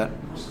play that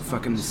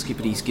fucking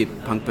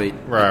skippity-skip punk beat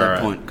at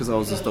that point, because I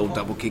was just all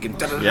double kicking.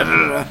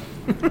 Yeah.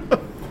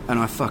 And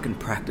I fucking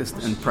practiced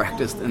and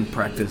practiced and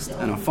practiced,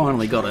 and I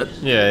finally got it.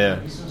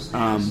 Yeah.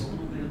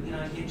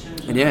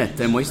 And yeah,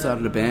 then we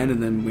started a band,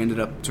 and then we ended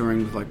up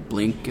touring with like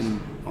Blink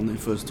and on their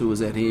first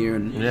tours out here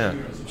and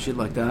shit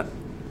like that.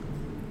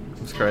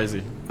 It's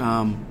crazy.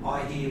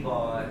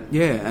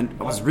 Yeah, and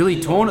I was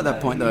really torn at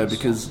that point though,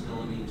 because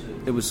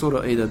it was sort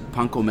of either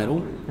punk or metal.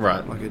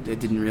 Right. Like it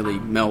didn't really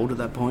meld at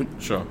that point.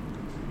 Sure.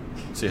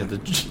 So you had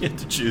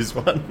to choose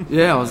one.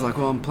 Yeah, I was like,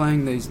 well, I'm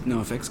playing these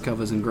NoFX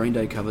covers and Green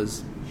Day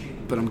covers,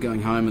 but I'm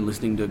going home and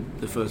listening to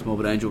the first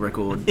Morbid Angel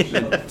record.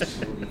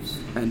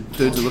 And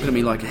dudes are looking at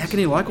me like, how can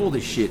you like all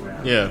this shit?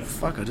 Yeah.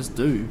 Fuck, I just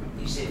do.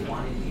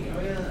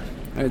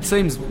 And it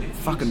seems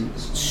fucking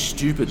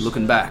stupid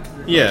looking back.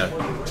 Yeah.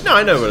 No,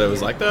 I know what it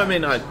was like though. I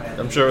mean,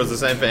 I'm sure it was the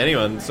same for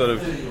anyone, sort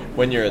of,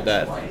 when you're in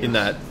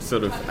that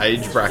sort of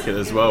age bracket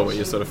as well, where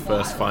you're sort of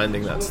first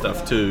finding that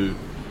stuff too,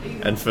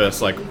 and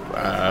first like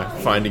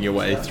finding your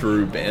way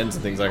through bands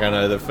and things. Like, I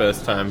know the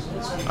first time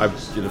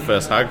the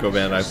first hardcore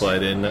band I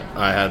played in,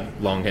 I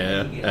had long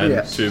hair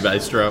and 2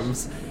 bass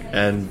drums,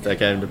 and they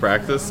came to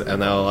practice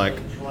and they were like,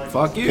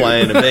 fuck you,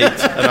 playing a beat,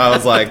 and I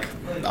was like,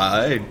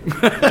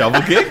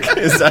 double kick?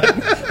 Is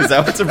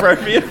that what's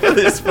appropriate for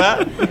this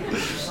part?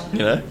 You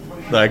know?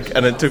 Like,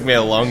 and it took me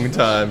a long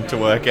time to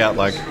work out,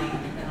 like,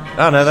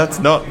 oh no, that's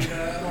not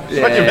what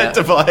you're meant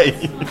to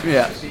play.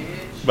 Yeah.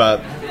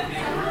 But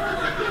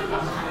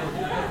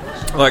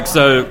like,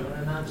 so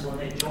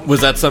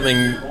was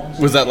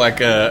that like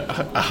a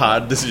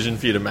hard decision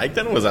for you to make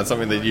then? Was that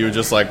something that you were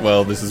just like,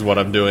 well, this is what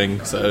I'm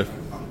doing, so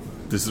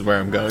this is where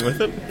I'm going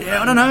with it?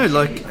 Yeah, I don't know.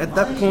 Like, at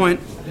that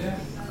point,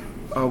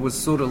 I was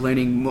sort of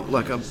leaning,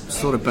 like, I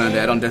sort of burned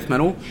out on death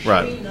metal.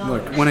 Right.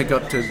 Like, when it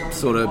got to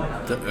sort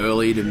of the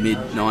early to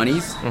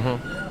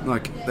mid-90s,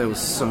 like, there was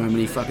so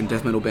many fucking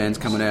death metal bands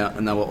coming out,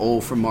 and they were all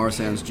from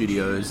Morrisound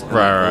Studios, and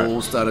they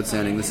all started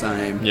sounding the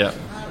same. Yeah.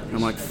 And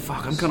I'm like,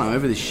 fuck, I'm kind of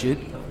over this shit.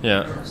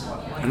 Yeah.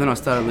 And then I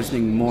started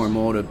listening more and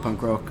more to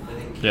punk rock.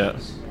 Yeah.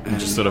 And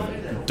just sort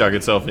of dug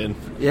itself in.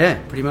 Yeah,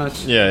 pretty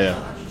much.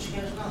 Yeah.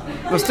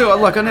 Well, still,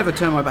 like, I never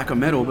turned my back on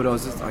metal, but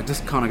I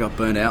just kind of got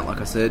burnt out,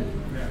 like I said.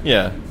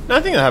 Yeah. No,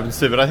 I think that happens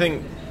too, but I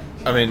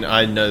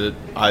know that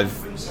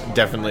I've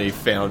definitely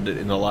found it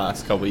in the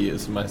last couple of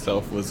years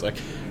myself, was like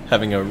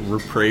having a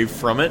reprieve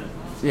from it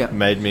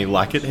made me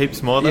like it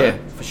heaps more though. Yeah,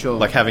 for sure.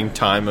 Like having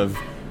time of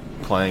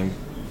playing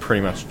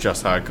pretty much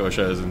just hardcore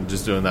shows and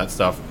just doing that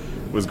stuff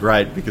was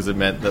great, because it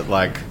meant that,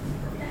 like,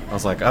 I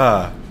was like,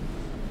 now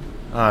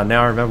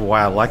I remember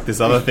why I like this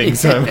other thing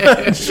so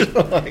much.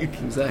 Like,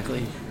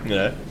 exactly.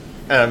 You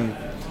know?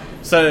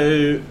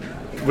 So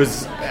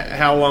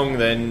how long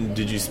then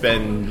did you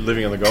spend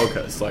living on the Gold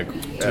Coast? Like,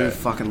 too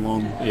fucking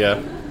long.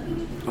 Yeah.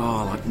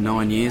 Oh, like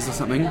 9 years or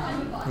something.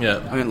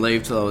 Yeah. I didn't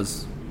leave till I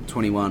was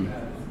 21.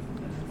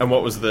 And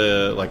what was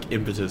the, like,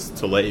 impetus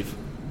to leave?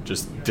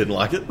 Just didn't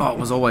like it? Oh, it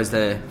was always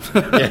there.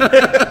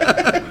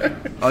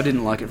 I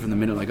didn't like it from the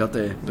minute I got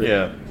there.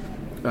 But,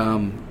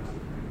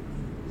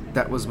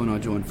 that was when I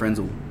joined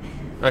Frenzel.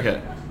 Okay.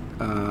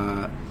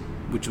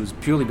 Which was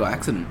purely by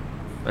accident.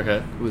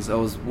 Okay. I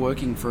was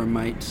working for a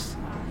mate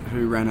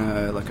who ran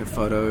a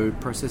photo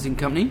processing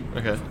company.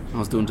 Okay. I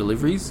was doing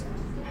deliveries.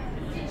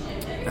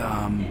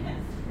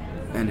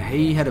 And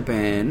he had a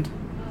band,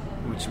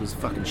 which was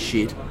fucking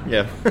shit.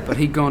 Yeah. But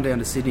he'd gone down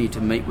to Sydney to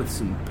meet with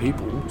some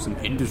people, some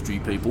industry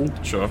people.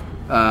 Sure.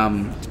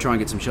 To try and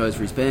get some shows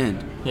for his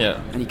band.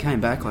 Yeah. And he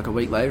came back like a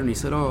week later and he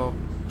said,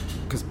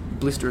 because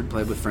Blister had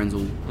played with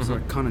Frenzel, so I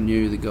kind of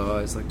knew the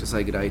guys, like, to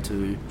say good day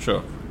to.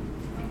 Sure.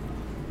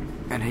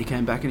 And he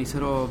came back and he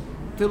said,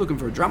 they're looking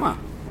for a drummer.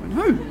 I went,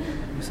 who?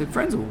 He said,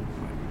 Frenzel.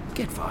 I went,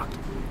 get fucked.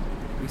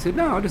 He said,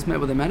 no, I just met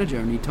with the manager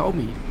and he told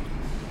me.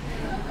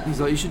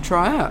 He's like, you should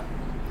try out.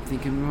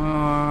 Thinking,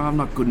 I'm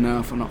not good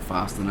enough, I'm not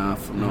fast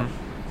enough, I'm not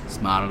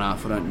smart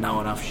enough, I don't know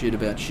enough shit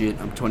about shit,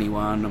 I'm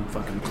 21, I'm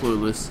fucking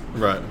clueless.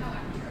 Right.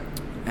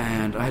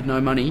 And I had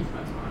no money,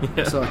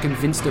 so I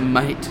convinced a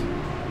mate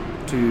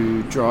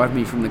to drive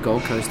me from the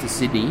Gold Coast to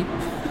Sydney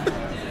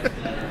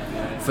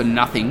for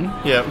nothing.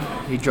 Yep.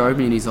 He drove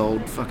me in his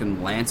old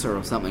fucking Lancer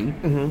or something.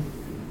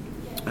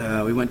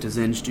 We went to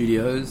Zen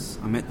Studios,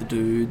 I met the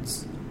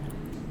dudes.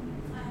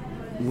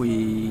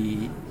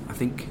 I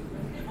think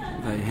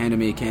they handed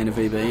me a can of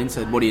VB and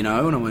said, "What do you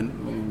know?" And I went,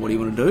 "What do you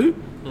want to do?"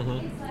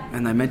 Mm-hmm.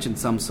 And they mentioned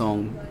some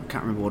song,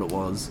 can't remember what it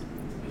was,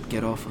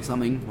 Get Off or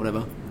something,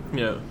 whatever.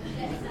 Yeah.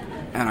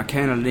 And I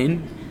counted it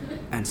in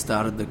and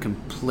started the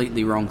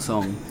completely wrong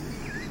song.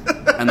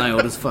 And they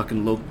all just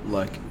fucking looked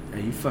like, "Are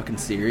you fucking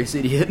serious,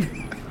 idiot?"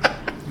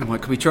 I'm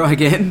like, "Can we try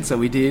again?" So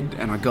we did,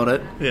 and I got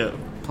it. Yeah.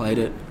 Played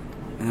it.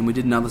 And then we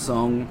did another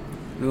song.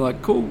 They were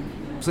like, "Cool,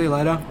 see you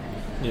later."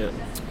 Yeah.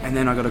 And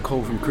then I got a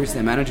call from Chris,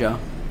 their manager,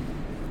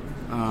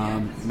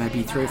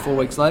 maybe 3 or 4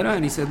 weeks later,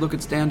 and he said, "Look,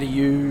 it's down to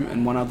you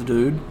and one other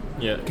dude.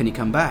 Yeah. Can you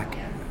come back?"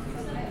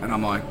 And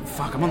I'm like,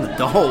 "Fuck, I'm on the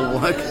dole."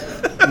 Like,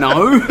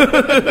 no.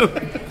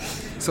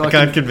 So I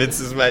can't convince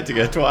his mate to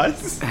go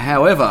twice.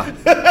 However,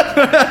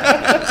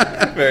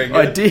 Very good.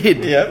 I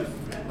did. Yep.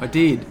 I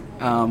did.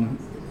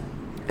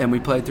 And we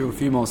played through a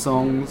few more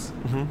songs.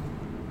 Mm-hmm.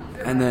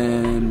 And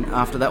then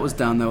after that was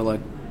done, they were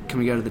like, "Can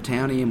we go to the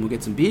townie and we'll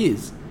get some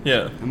beers?"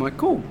 Yeah. I'm like,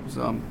 "Cool."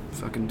 So I'm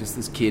fucking just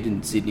this kid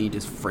in Sydney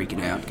just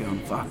freaking out, going,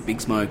 "Fuck, Big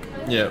Smoke."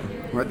 Yeah.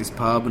 We're at this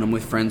pub and I'm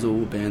with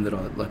Frenzel, a band that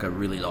I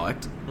really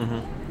liked. Mm-hmm.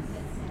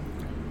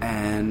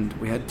 And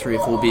we had 3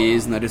 or 4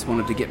 beers and they just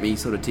wanted to get me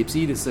sort of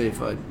tipsy to see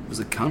if I was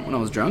a cunt when I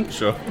was drunk.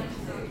 Sure.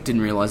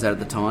 Didn't realise that at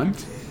the time.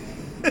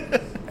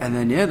 And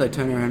then, they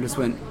turned around and just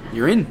went,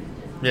 "You're in."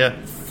 Yeah.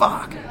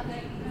 Fuck.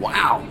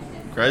 Wow.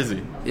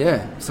 Crazy.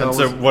 Yeah. So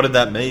what did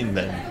that mean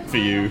then for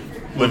you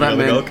living on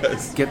the Gold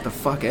Coast? Get the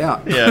fuck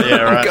out.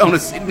 Yeah, right. I'm going to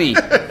Sydney.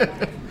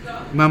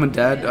 Mum and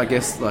Dad, I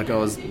guess,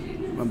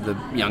 I'm the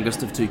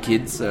youngest of 2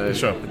 kids, so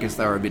Sure. I guess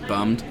they were a bit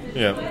bummed.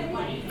 Yeah.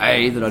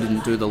 A, that I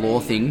didn't do the law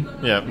thing.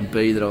 Yeah. And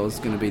B, that I was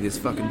going to be this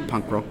fucking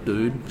punk rock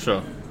dude.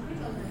 Sure.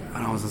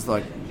 And I was just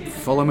like,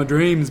 follow my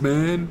dreams,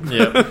 man.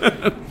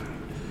 Yeah.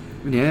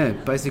 And yeah,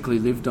 basically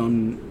lived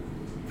on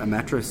a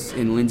mattress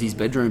in Lindsay's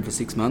bedroom for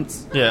 6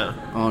 months. Yeah.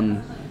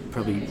 On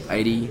probably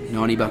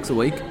 $80-$90 a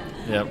week.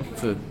 Yeah.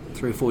 For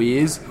 3 or 4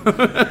 years.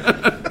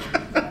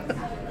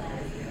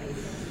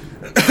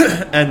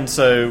 And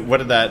so what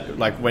did that,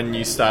 like, when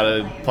you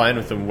started playing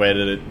with them, where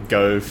did it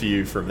go for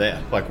you from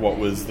there? Like, what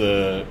was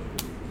the,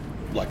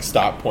 like,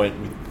 start point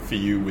for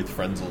you with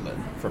Frenzel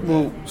then?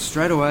 Well,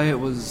 straight away it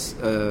was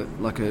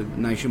like a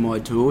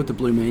nationwide tour with the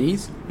Blue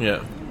Meanies.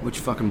 Yeah. Which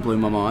fucking blew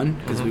my mind,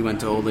 because we went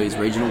to all these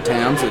regional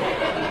towns that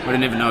I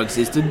didn't even know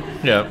existed.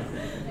 Yeah.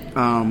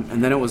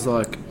 And then it was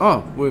like,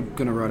 "Oh, we're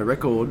going to write a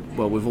record.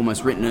 Well, we've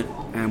almost written it,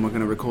 and we're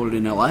going to record it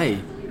in LA."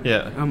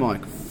 Yeah. I'm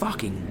like,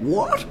 "Fucking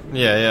what?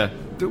 Yeah.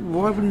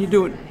 Why wouldn't you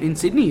do it in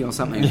Sydney or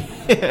something?"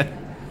 Yeah.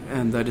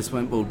 And they just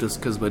went, "Well,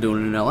 just because we're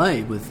doing it in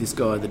LA with this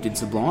guy that did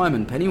Sublime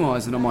and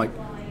Pennywise." And I'm like,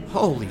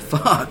 "Holy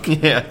fuck."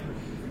 Yeah.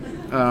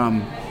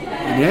 And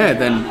yeah,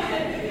 then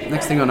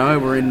next thing I know,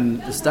 we're in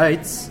the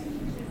States.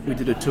 We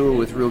did a tour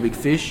with Real Big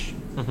Fish,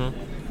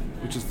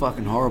 which is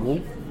fucking horrible.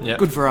 Yeah.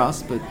 Good for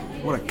us, but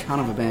what a cunt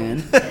of a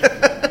band.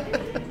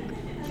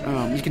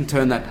 You can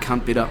turn that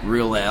cunt bit up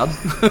real loud.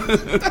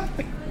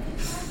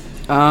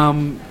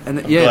 I'm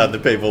glad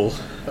that people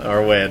are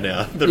aware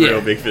now that Real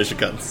Big Fish are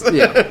cunts.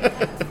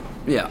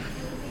 Yeah.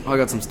 I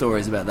got some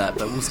stories about that,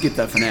 but we'll skip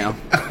that for now.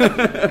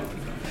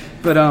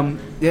 But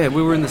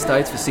we were in the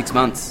States for 6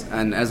 months,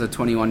 and as a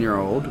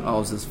 21-year-old, I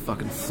was just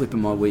fucking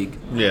flipping my wig.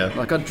 Yeah.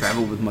 Like, I'd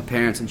travel with my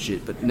parents and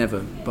shit, but never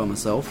by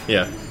myself.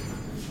 Yeah.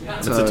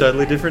 It's a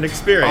totally different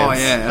experience. Oh,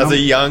 yeah. As a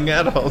young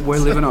adult. We're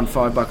living on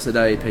 $5 a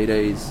day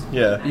PDs.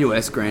 Yeah.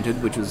 US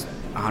granted, which was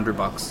 $100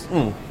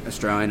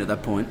 Australian at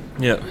that point.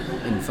 Yeah.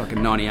 In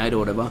fucking 98 or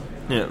whatever.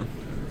 Yeah.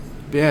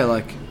 But yeah,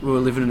 like, we were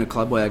living in a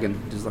club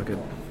wagon, just like a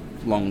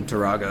long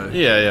Tarago.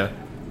 Yeah.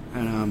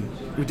 And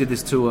we did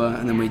this tour,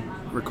 and then we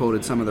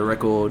recorded some of the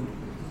record,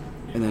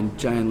 and then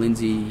Jay and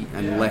Lindsay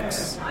and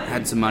Lex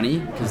had some money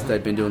because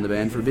they'd been doing the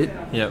band for a bit.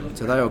 Yep.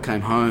 So they all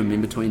came home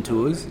in between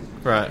tours.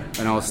 Right.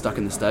 And I was stuck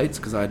in the States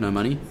because I had no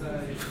money.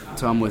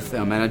 So I'm with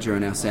our manager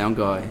and our sound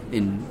guy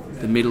in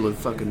the middle of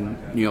fucking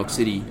New York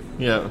City.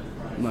 Yeah.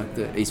 Like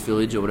the East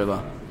Village or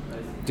whatever.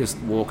 Just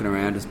walking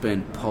around, just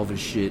being pov as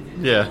shit.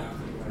 Yeah.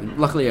 And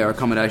luckily our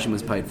accommodation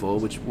was paid for,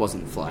 which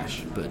wasn't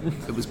flash, but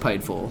it was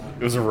paid for.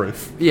 It was a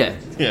roof. Yeah.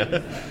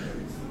 Yeah.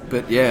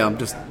 But yeah, I'm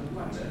just...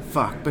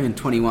 Fuck, being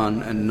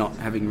 21 and not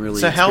having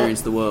really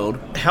experienced the world.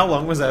 How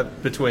long was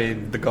that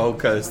between the Gold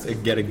Coast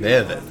and getting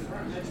there then?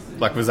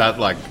 Like, was that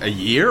like a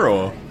year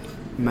or?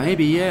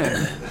 Maybe,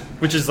 yeah.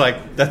 Which is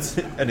like, that's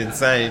an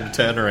insane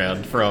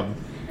turnaround from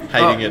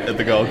hating it at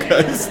the Gold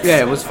Coast. Yeah,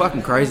 it was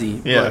fucking crazy.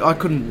 Yeah. Like, I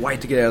couldn't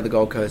wait to get out of the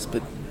Gold Coast,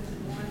 but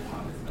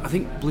I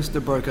think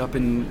Blister broke up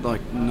in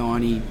like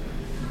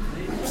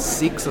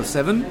 96 or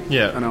 7.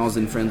 Yeah. And I was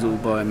in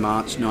Frenzel by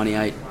March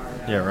 98.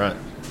 Yeah, right.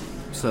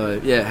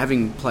 So, yeah,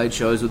 having played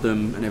shows with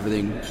them and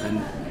everything,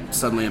 and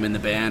suddenly I'm in the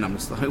band, I'm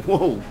just like,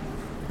 whoa.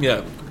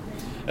 Yeah.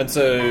 And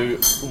so,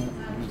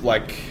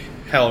 like,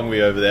 how long were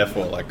you over there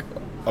for? Like,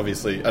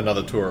 obviously,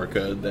 another tour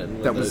occurred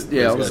then. I was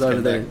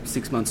over there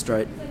 6 months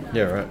straight.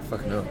 Yeah, right.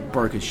 Fucking hell.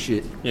 Broke as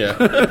shit. Yeah.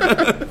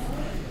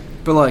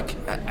 But, like,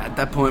 at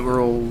that point,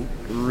 we're all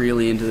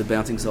really into the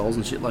Bouncing Souls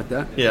and shit like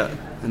that. Yeah.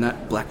 And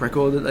that Black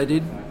record that they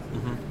did,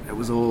 it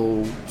was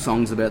all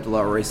songs about the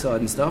Lower East Side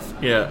and stuff.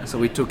 Yeah. So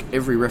we took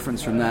every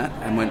reference from that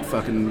and went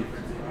fucking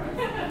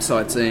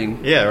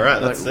sightseeing. Yeah,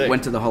 right. That's Like, sick.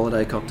 went to the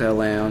Holiday Cocktail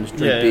Lounge,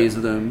 drank beers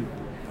with them.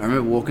 I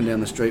remember walking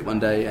down the street one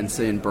day and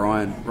seeing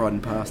Brian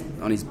riding past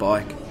on his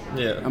bike.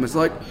 Yeah. I was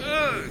like,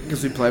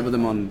 because we played with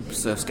him on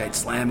Surf Skate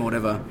Slam or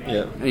whatever.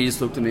 Yeah. And he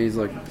just looked at me, he's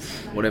like,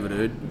 whatever,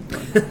 dude.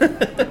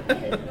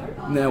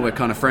 Now we're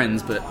kind of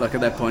friends, but like at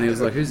that point he was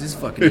like, who's this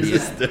fucking Who's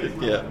idiot? this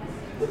dude? Yeah.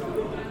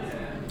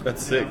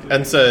 That's sick.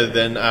 And so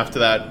then after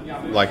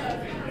that, like,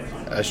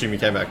 I assume you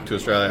came back to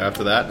Australia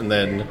after that, and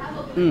then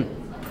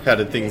how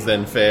did things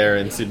then fare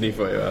in Sydney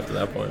for you after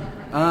that point?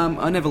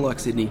 I never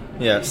liked Sydney.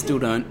 Yeah. Still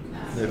don't.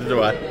 Neither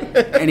do I.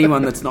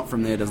 Anyone that's not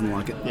from there doesn't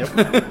like it. Yep,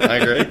 I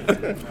agree.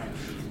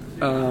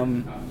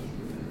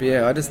 But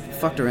yeah, I just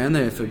fucked around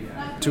there for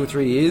 2 or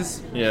 3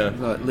 years. Yeah.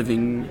 Like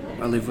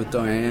I lived with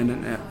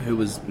Diane, who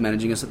was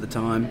managing us at the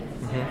time.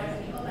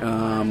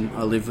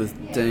 I lived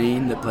with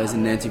Dean, that plays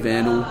in Nancy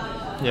Vandal,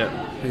 Yeah.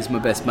 who's my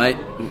best mate.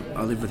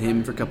 I lived with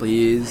him for a couple of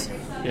years.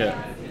 Yeah.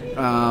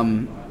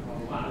 And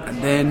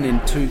then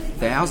in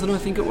 2000, I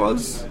think it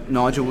was,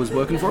 Nigel was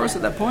working for us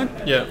at that point.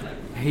 Yeah.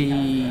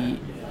 He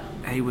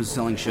was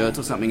selling shirts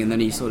or something, and then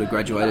he sort of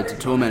graduated to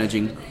tour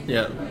managing.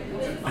 Yeah.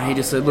 And he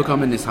just said, look,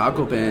 I'm in this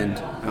hardcore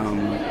band.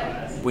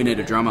 We need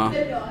a drummer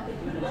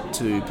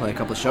to play a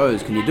couple of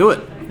shows. Can you do it?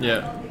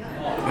 Yeah.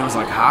 And I was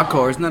like,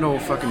 hardcore? Isn't that all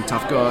fucking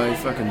tough guy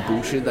fucking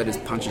bullshit? They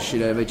just punch the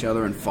shit out of each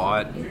other and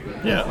fight.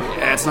 Yeah.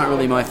 Yeah, it's not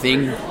really my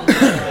thing.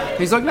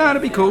 He's like, no,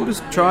 it'll be cool.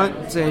 Just try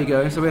it. See how you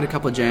go. So we had a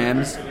couple of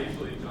jams.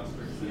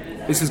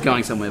 This is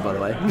going somewhere, by the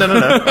way. No.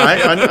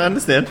 I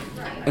understand.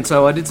 And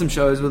so I did some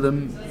shows with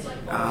them.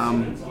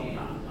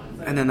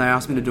 And then they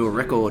asked me to do a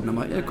record. And I'm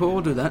like, yeah, cool,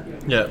 I'll do that.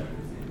 Yeah.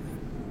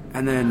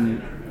 And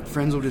then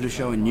Frenzal did a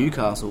show in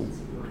Newcastle,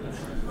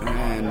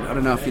 and I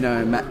don't know if you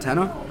know Matt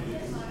Tanner.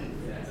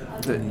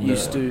 He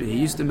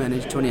used to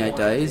manage 28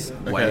 Days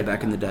way Okay.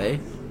 back in the day.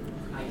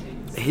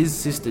 His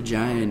sister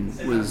Jane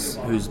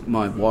who's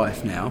my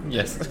wife now.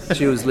 Yes.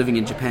 She was living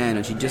in Japan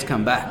and she'd just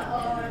come back.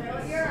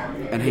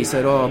 And he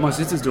said, "Oh, my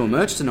sister's doing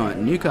merch tonight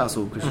in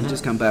Newcastle because she's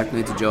just come back,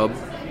 needs a job."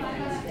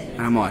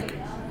 And I'm like,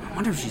 I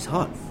wonder if she's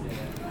hot.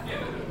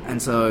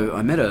 And so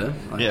I met her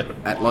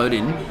at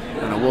Load-In,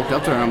 and I walked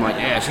up to her and I'm like,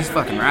 yeah, she's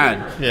fucking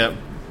rad. Yeah.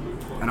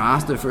 And I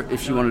asked her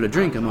if she wanted a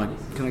drink. I'm like,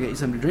 can I get you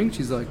something to drink?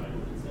 She's like,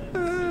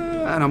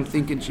 and I'm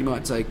thinking she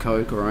might say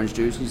Coke or orange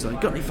juice. She's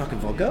like, got any fucking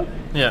vodka?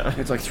 Yeah.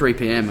 It's like 3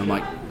 p.m. I'm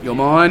like, you're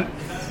mine.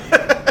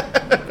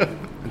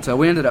 And so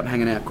we ended up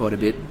hanging out quite a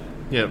bit.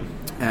 Yeah.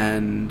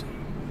 And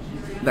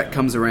that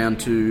comes around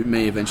to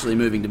me eventually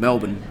moving to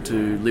Melbourne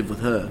to live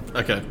with her.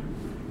 Okay.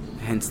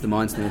 Hence the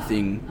Mindsnare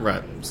thing.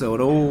 Right. So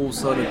it all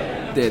sort of...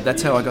 Yeah,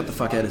 that's how I got the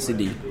fuck out of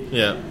Sydney.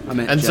 Yeah. I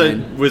met and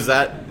Jane. so was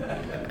that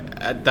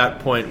at that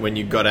point when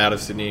you got out of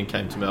Sydney and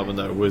came to Melbourne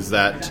though, was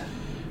that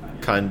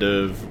kind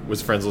of,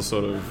 was Frenzal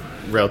sort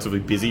of relatively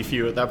busy for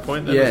you at that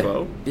point then as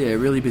well? Yeah,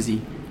 really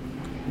busy.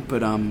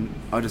 But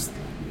I just...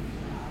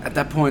 At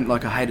that point,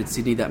 like, I hated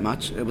Sydney that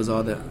much. It was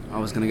either I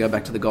was going to go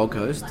back to the Gold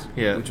Coast,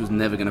 which was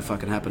never going to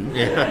fucking happen,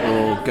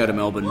 or go to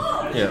Melbourne.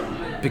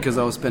 Yeah. Because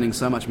I was spending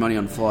so much money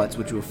on flights,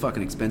 which were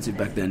fucking expensive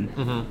back then,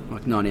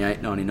 like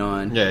 98,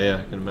 99. Yeah,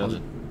 I can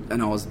imagine.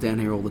 And I was down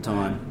here all the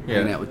time, Yeah.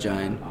 hanging out with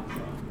Jane.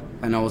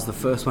 And I was the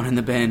first one in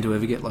the band to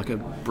ever get, like, a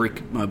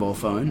brick mobile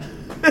phone.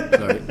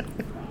 Sorry.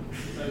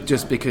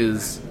 Just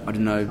because, I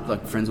didn't know,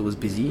 like, Frenzal was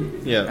busy.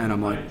 Yeah. And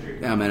I'm like,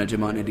 our manager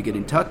might need to get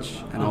in touch,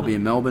 and I'll be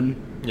in Melbourne.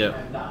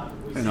 Yeah.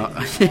 And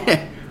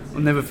I'll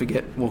never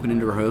forget walking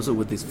into rehearsal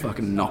with this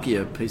fucking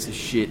Nokia piece of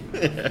shit.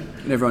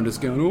 And everyone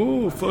just going,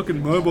 oh,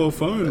 fucking mobile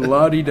phone,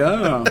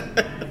 la-di-da.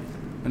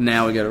 And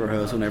now we go to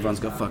rehearsal and everyone's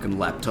got fucking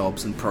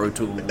laptops and Pro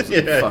Tools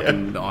and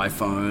fucking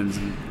iPhones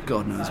and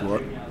God knows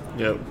what.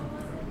 Yep.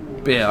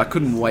 But yeah, I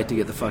couldn't wait to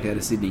get the fuck out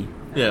of Sydney.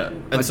 Yeah.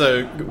 And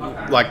so,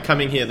 like,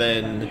 coming here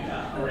then,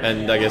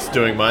 and I guess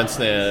doing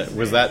Mindsnare,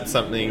 was that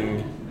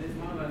something...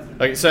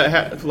 Like, so,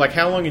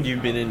 how long had you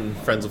been in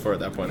Frenzal for at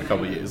that point? A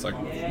couple of years? Like,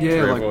 3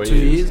 or 4 2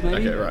 years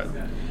maybe. Okay, right.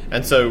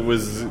 And so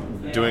was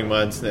doing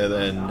Mindsnare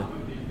then...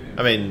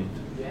 I mean,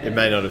 it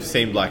may not have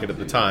seemed like it at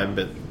the time,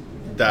 but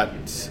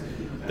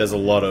there's a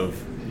lot of,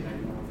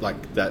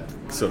 like, that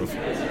sort of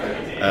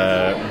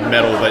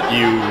metal that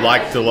you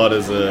liked a lot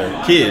as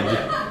a kid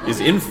is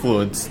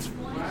influenced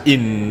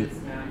in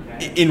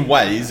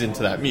ways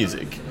into that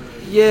music.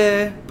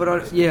 Yeah, but I,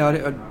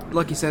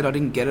 like you said, I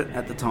didn't get it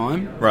at the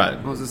time. Right.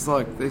 I was just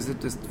like, these are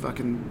just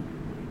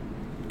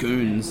fucking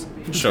goons.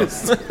 Sure.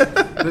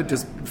 That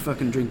just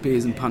fucking drink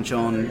beers and punch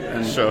on.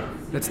 And Sure.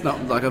 It's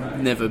not like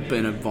I've never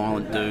been a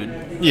violent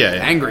dude. Yeah.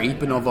 Angry,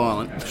 but not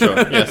violent. Sure,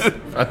 yes,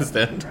 I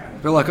understand.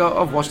 But like,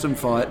 I've watched them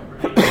fight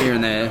here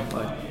and there.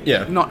 Like,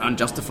 Yeah. Not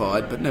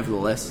unjustified, but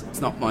nevertheless,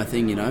 it's not my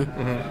thing, you know? Mm-hmm.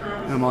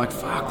 And I'm like,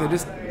 fuck, they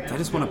just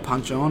want to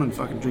punch on and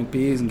fucking drink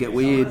beers and get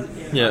weird.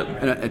 Yeah.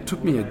 And it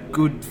took me a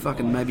good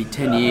fucking maybe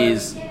 10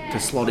 years to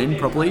slot in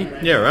properly.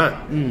 Yeah,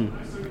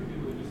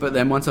 right. But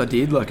then once I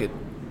did, like, it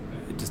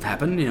just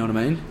happened, you know what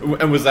I mean?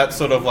 And was that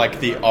sort of like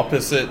the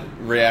opposite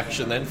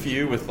reaction then for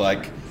you with,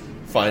 like,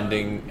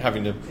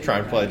 having to try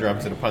and play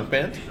drums in a punk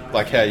band?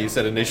 Like how you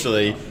said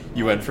initially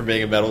you went from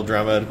being a metal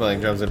drummer to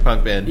playing drums in a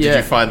punk band. Yeah. Did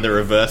you find the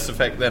reverse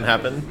effect then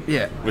happen?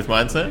 Yeah. With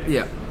Mindset?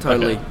 Yeah,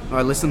 totally. Okay.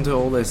 I listened to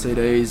all their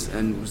CDs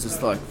and was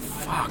just like,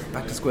 fuck,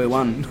 back to square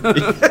one.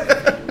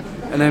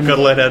 And then, Got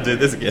to learn how to do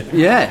this again.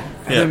 yeah.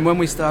 And Yeah. then when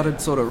we started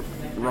sort of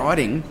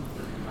writing,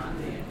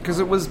 because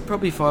it was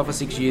probably 5 or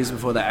 6 years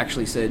before they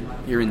actually said,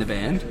 you're in the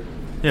band.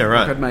 Yeah,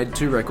 Like, I'd right. made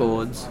 2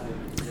 records,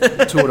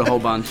 toured a whole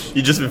bunch.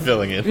 You've just been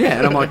filling in. Yeah,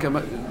 and I'm like,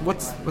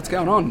 what's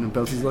going on? And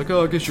Belty's like,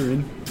 oh, I guess you're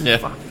in. Yeah.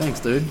 Fuck, thanks,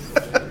 dude.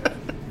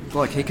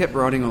 Like, he kept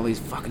writing all these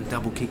fucking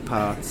double kick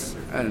parts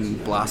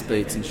and blast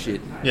beats and shit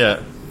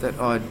Yeah. that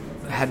I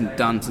hadn't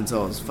done since I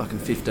was fucking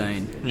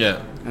 15.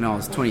 Yeah. And I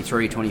was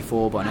 23,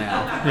 24 by now,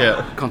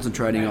 Yeah.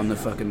 concentrating on the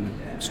fucking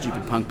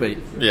stupid punk beat.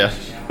 Yeah.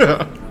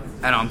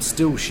 And I'm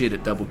still shit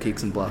at double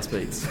kicks and blast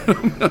beats.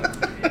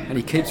 And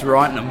he keeps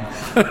writing them.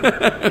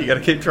 You got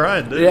to keep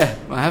trying, dude. Yeah,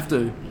 I have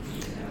to.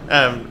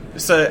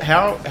 So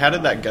how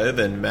did that go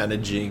then,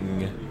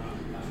 managing,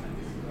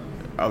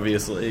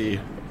 obviously,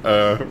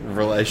 a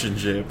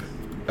relationship,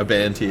 a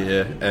band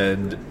here,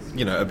 and,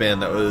 you know, a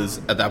band that was,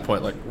 at that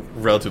point, like,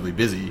 relatively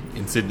busy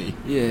in Sydney?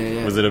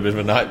 Yeah. Was it a bit of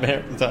a nightmare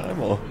at the time,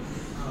 or?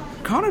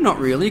 Kind of not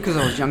really, because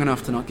I was young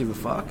enough to not give a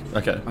fuck.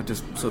 Okay. I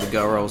just sort of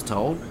go where I was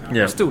told.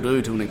 Yeah. I still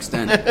do to an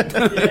extent.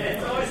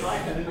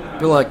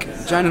 But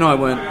like, Jane and I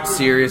weren't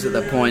serious at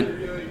that point.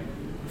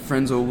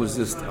 Frenzal was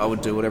just, I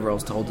would do whatever I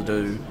was told to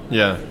do.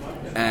 Yeah.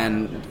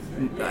 And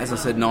as I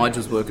said, Nige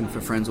was working for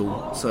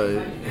Frenzal, so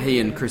he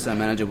and Chris, our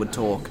manager, would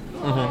talk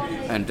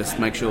and just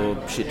make sure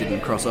shit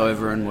didn't cross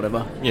over and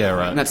whatever. Yeah,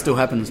 right. And that still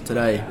happens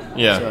today.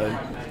 Yeah. So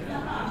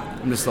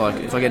I'm just like,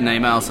 if I get an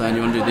email saying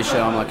you want to do this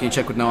show, I'm like, can you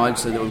check with Nige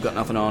so that we've got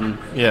nothing on,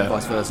 Yeah.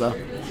 vice versa.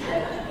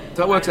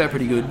 So it works out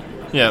pretty good.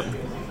 Yeah.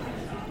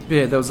 But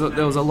yeah, there was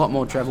a lot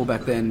more travel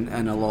back then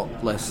and a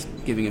lot less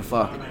giving a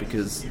fuck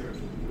because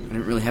I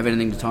didn't really have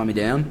anything to tie me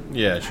down.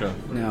 Yeah, sure.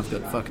 Now I've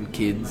got fucking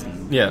kids.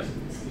 And Yeah.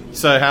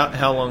 So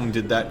how long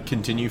did that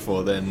continue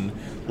for then,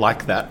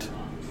 like that,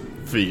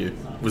 for you?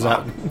 Was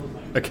that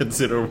a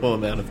considerable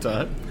amount of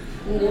time?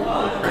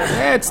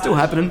 yeah, it's still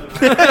happening.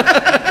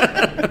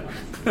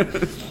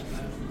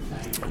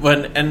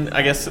 And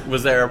I guess,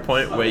 was there a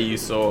point where you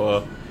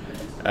saw,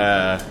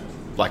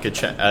 like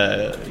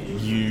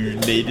you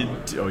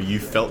needed, or you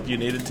felt you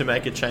needed to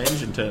make a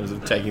change in terms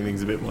of taking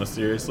things a bit more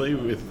seriously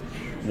with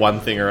one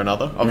thing or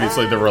another?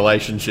 Obviously, the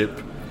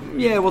relationship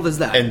Yeah, well, there's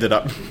that. ended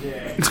up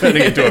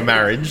turning into a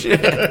marriage.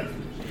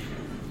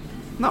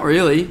 Not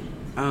really.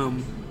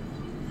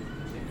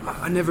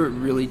 I never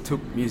really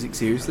took music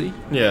seriously.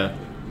 Yeah.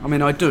 I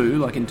mean, I do,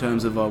 like in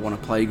terms of I want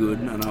to play good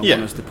and I Yeah.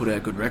 want us to put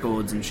out good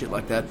records and shit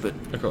like that. But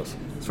Of course.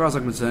 as far as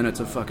I'm concerned, it's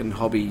a fucking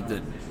hobby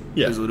that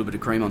Yeah. there's a little bit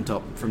of cream on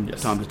top from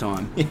Yes. time to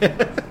time.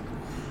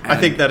 I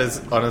think that is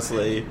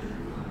honestly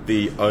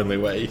the only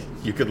way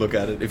you could look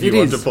at it if you It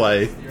want is. to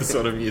play the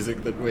sort of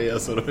music that we are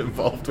sort of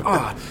involved with.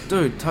 Oh,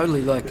 dude,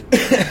 totally. Like,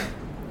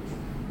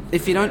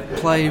 if you don't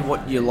play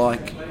what you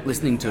like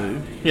listening to,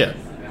 Yeah.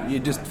 you're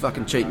just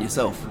fucking cheating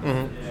yourself.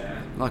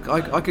 Like,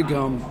 I could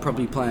go and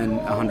probably playing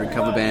 100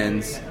 cover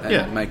bands and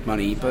Yeah. make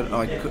money, but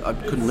I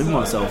couldn't live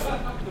myself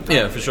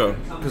Yeah, for sure.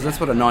 because that's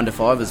what a 9 to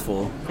 5 is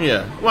for.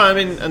 Yeah. Well, I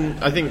mean, and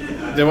I think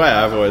the way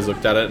I've always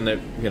looked at it, and it,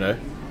 you know,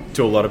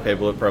 to a lot of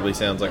people it probably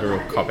sounds like a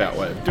real cop-out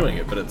way of doing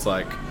it, but it's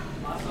like,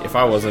 if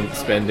I wasn't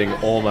spending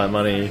all my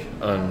money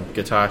on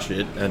guitar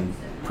shit and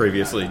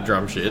previously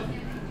drum shit,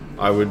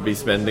 I would be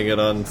spending it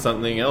on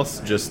something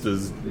else just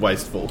as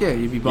wasteful. Yeah,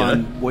 you'd be you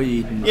buying know?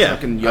 weed and Yeah,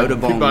 fucking Yoda I'd be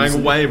bombs. buying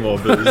and- way more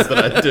booze than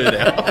I do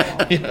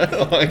now. You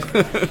know, like,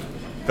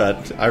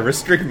 but I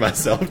restrict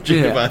myself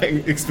due to Yeah.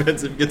 buying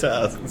expensive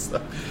guitars and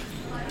stuff.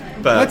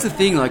 But That's the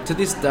thing, like, to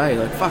this day,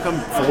 like, fuck, I'm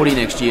 40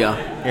 next year,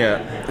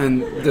 yeah,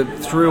 and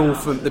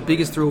the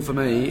biggest thrill for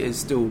me is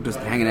still just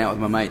hanging out with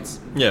my mates.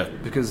 yeah,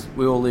 Because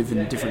we all live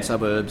in different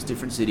suburbs,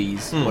 different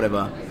cities,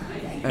 whatever.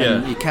 And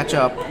Yeah. you catch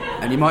up,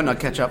 and you might not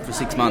catch up for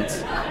 6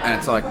 months, and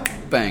it's like,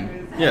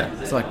 bang. yeah.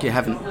 It's like you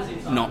haven't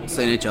not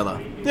seen each other.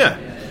 Yeah,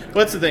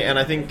 well, that's the thing, and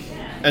I think,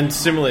 and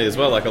similarly as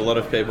well, like a lot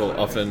of people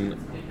often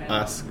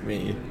ask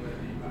me,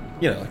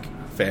 you know, like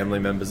family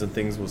members and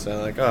things will say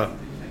like, oh,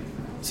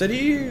 so do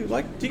you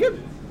get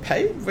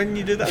paid when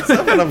you do that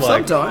stuff? And I'm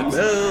like, Sometimes.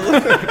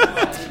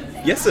 well,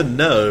 yes and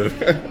no.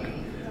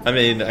 I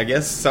mean, I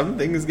guess some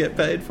things get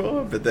paid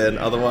for, but then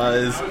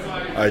otherwise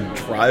I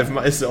drive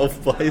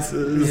myself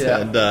places Yeah.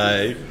 and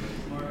I,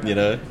 you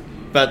know,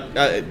 but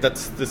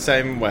that's the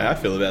same way I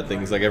feel about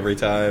things. Like every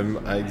time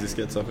I just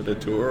get offered a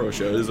tour or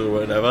shows or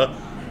whatever,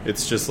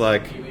 it's just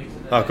like,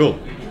 oh, cool,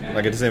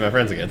 I get to see my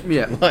friends again.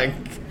 Yeah. Like,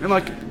 And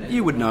like,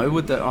 you would know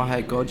with the, oh,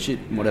 hey, God shit,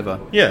 and whatever.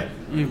 yeah,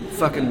 You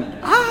fucking,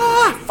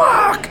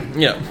 fuck!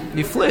 yeah,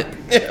 You flip.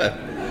 yeah.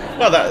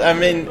 Well, I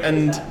mean,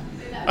 and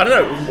I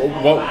don't know,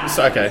 what,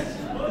 so, okay,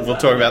 we'll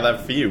talk about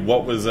that for you.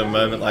 What was a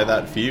moment like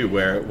that for you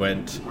where it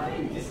went,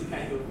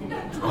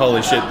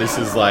 holy shit, this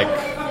is like,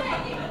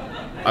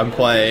 I'm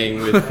playing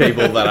with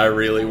people that I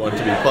really want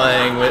to be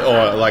playing with,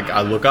 or like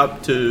I look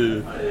up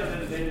to?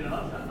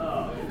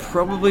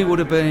 probably would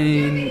have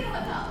been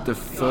the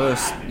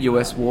first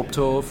US Warped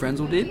Tour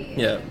Frenzal did.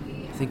 Yeah.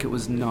 I think it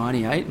was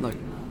 98, like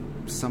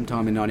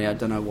sometime in 98,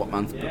 don't know what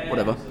month, but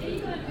whatever.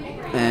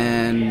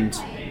 And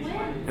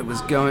it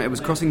was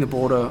crossing the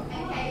border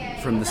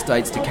from the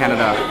States to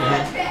Canada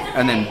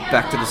and then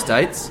back to the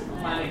States.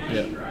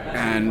 Yeah.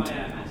 And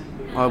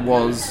I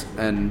was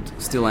and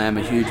still am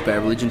a huge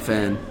Bad Religion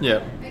fan.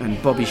 Yeah.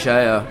 And Bobby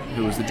Shea,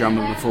 who was the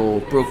drummer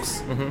before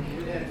Brooks,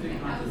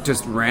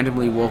 just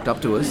randomly walked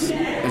up to us.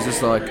 It was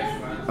just like,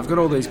 I've got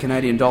all these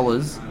Canadian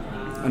dollars.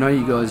 I know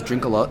you guys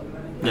drink a lot.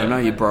 And I know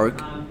you're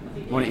broke.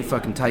 Why don't you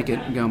fucking take it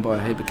and go and buy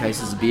a heap of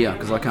cases of beer,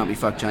 because I can't be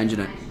fucked changing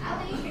it.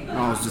 And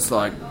I was just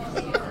like,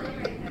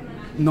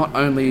 not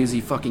only is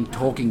he fucking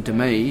talking to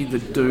me, the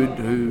dude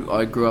who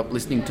I grew up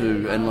listening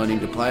to and learning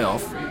to play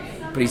off,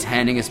 but he's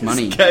handing us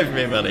money. He gave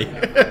me money.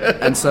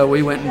 And so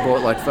we went and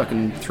bought like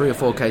fucking 3 or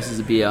 4 cases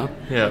of beer.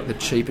 Yeah. The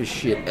cheapest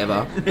shit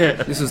ever. Yeah.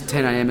 This was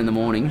 10 a.m. in the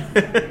morning.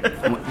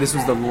 This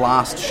was the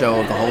last show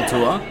of the whole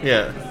tour.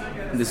 Yeah.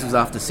 This was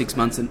after 6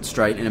 months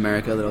straight in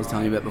America that I was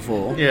telling you about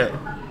before.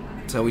 Yeah.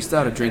 So we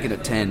started drinking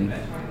at 10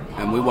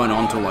 and we went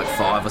on till like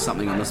 5 or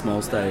something on the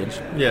small stage.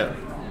 Yeah.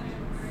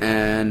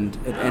 And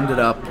it ended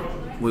up,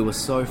 we were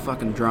so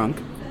fucking drunk.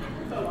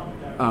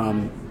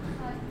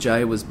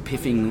 Jay was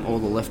piffing all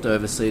the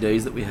leftover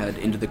CDs that we had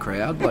into the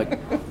crowd, like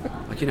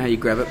you know how you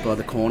grab it by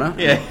the corner,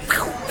 Yeah.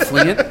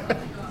 fling it,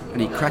 and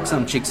he cracked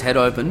some chick's head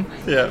open,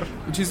 Yeah.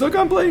 and she's like,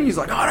 I'm bleeding. He's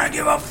like, I don't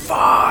give a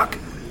fuck.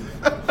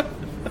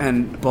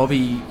 And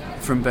Bobby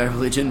from Bad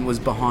Religion was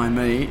behind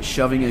me,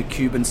 shoving a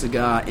Cuban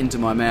cigar into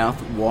my mouth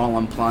while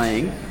I'm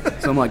playing.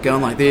 So I'm like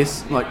going like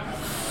this, like.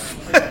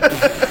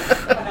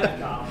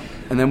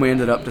 And then we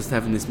ended up just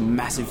having this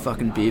massive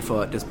fucking beer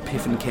fight, just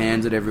piffing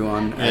cans at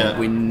everyone, and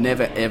we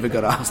never ever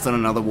got asked on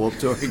another Warped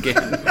Tour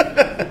again.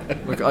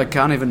 Like, I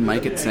can't even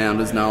make it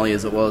sound as gnarly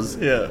as it was.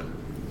 Yeah.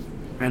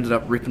 Ended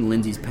up ripping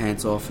Lindsay's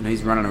pants off, and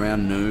he's running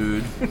around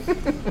nude.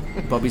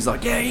 Bobby's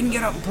like, yeah, you can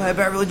get up and play a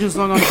Bad Religion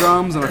song on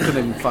drums, and I couldn't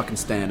even fucking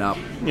stand up.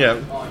 Yeah.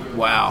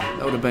 Wow,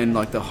 that would have been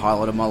like the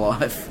highlight of my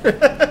life.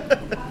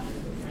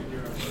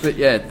 But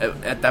yeah,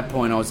 at that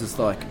point I was just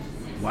like,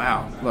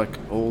 wow, like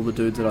all the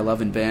dudes that I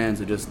love in bands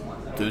are just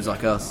dudes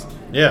like us.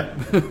 Yeah.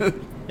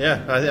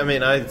 Yeah. I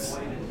mean, I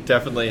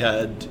definitely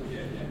had...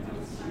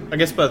 I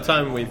guess by the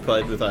time we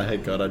played with I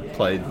Hate God, I'd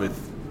played with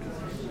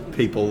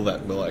people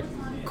that were like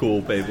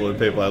cool people and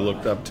people I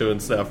looked up to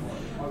and stuff.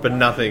 But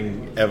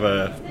nothing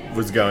ever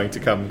was going to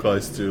come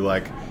close to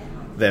like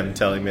them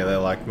telling me they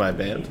liked my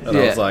band. And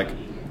I was like,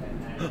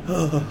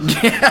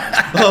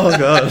 oh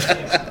God.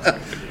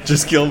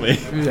 Just kill me.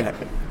 Yeah.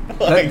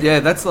 Like,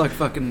 That's like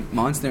fucking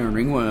Mindsnare and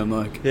Ringworm.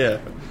 Like,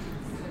 yeah.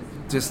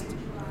 just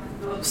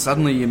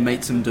suddenly you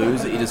meet some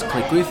dudes that you just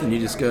click with, and you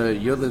just go,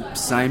 "You're the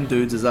same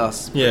dudes as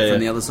us, but from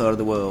the other side of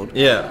the world."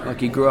 Yeah.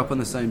 Like, you grew up on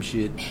the same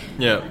shit.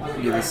 Yeah.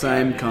 You're the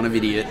same kind of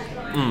idiot.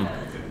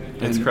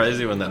 It's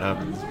crazy when that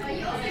happens.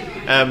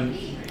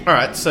 All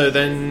right. So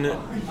then,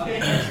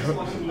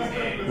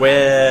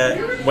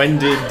 when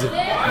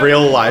did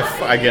real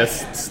life, I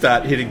guess,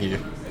 start hitting you?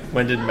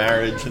 When did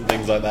marriage and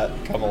things like that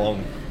come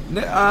along?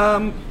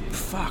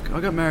 Fuck, I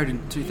got married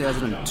in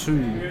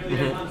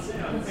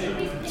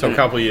 2002. So a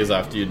couple of years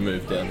after you'd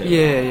moved down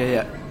here.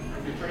 Yeah.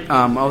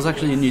 I was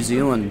actually in New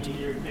Zealand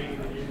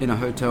in a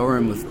hotel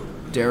room with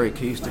Derek,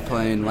 who used to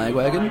play in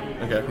Lagwagon,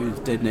 who's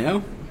dead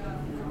now.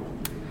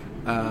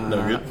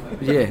 No good?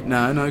 Yeah,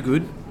 no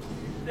good.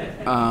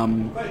 And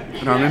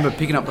I remember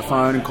picking up the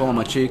phone and calling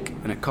my chick,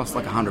 and it cost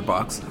like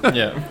 $100.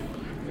 Yeah.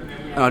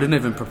 And I didn't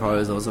even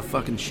propose. I was a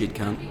fucking shit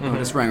cunt. I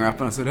just rang her up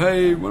and I said,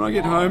 hey, when I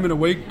get home in a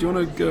week, do you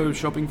want to go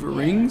shopping for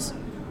rings?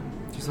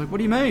 She's like, what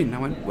do you mean? I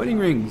went, wedding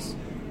rings.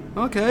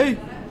 Okay.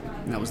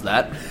 And that was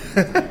that.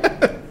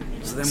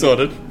 So then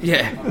Sorted.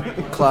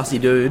 Classy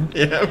dude.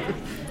 Yeah.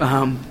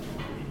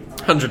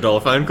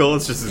 $100 phone call.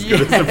 It's just as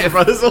good as a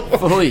proposal.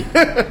 Fully.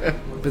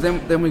 But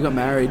then we got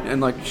married,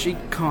 and like she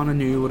kind of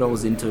knew what I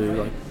was into.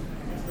 Like,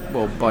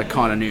 well, by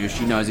kind of knew,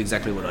 she knows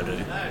exactly what I do.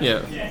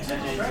 Yeah.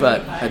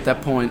 But at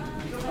that point,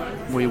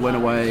 we went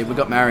away. We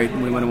got married,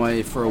 and we went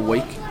away for a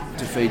week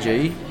to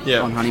Fiji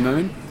on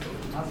honeymoon.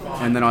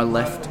 And then I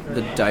left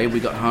the day we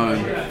got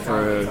home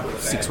for a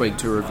 6-week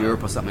tour of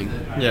Europe or something.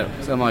 Yeah.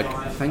 So I'm like,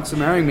 thanks for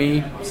marrying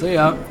me. See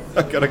ya.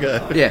 I gotta go.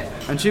 Yeah.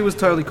 And she was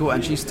totally cool,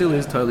 and she still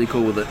is totally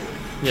cool with it.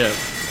 Yeah.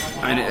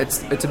 I mean,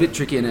 it's a bit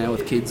trickier now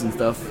with kids and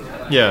stuff.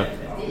 Yeah.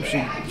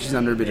 She's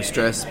under a bit of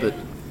stress, but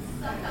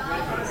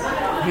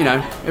you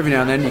know, every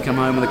now and then you come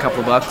home with a couple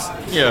of bucks.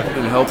 Yeah.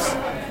 It helps.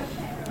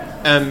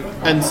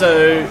 And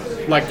so,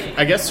 like,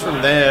 I guess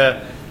from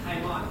there,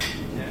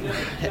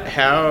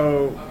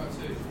 how,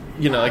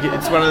 you know, like,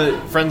 it's one of the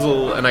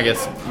Frenzal, and I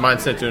guess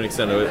Mindset to an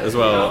extent as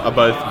well, are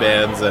both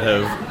bands that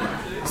have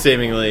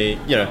seemingly,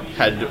 you know,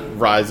 had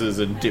rises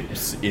and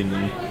dips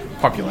in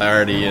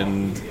popularity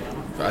and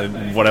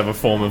whatever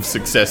form of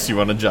success you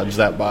want to judge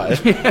that by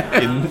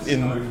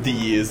in the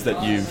years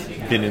that you've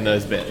been in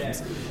those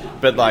bands.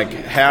 But like,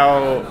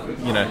 how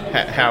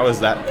has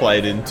that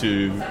played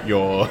into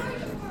your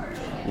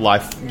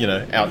life, you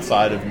know,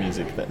 outside of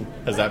music then?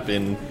 Has that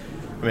been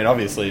I mean,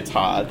 obviously it's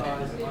hard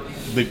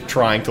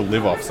trying to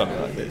live off something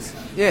like this.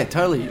 Yeah,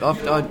 totally.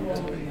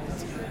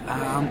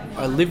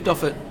 I lived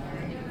off it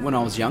when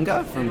I was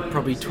younger, from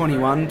probably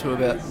 21 to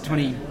about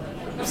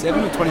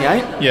 27 or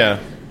 28. Yeah.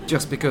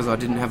 Just because I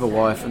didn't have a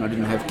wife and I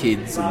didn't have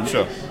kids. And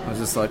Sure. I was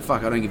just like,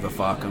 fuck, I don't give a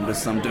fuck. I'm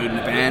just some dude in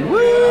a band.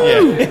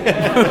 Woo!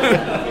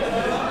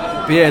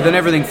 Yeah. But yeah, then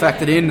everything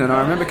factored in, and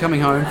I remember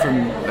coming home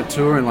from a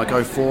tour in like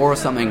 04 or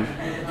something,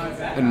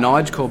 and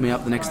Nige called me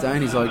up the next day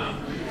and he's like,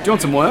 do you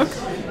want some work?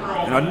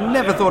 And I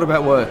never thought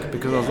about work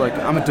because I was like,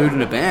 I'm a dude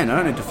in a band, I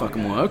don't need to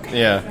fucking work.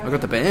 Yeah. I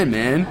got the band,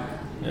 man.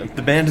 Yeah.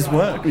 The band is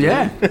work.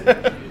 Yeah.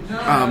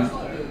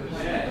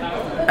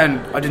 And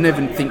I didn't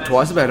even think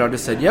twice about it, I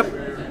just said, yep.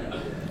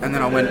 And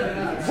then I went,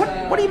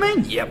 what do you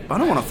mean, yep? I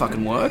don't want to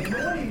fucking work.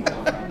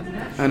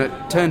 And it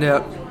turned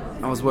out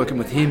I was working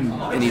with him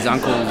in his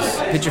uncle's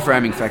picture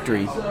framing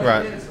factory.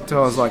 Right. So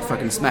I was like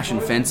fucking smashing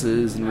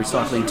fences and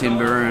recycling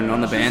timber and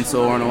on the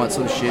bandsaw and all that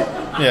sort of shit.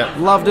 Yeah.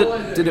 Loved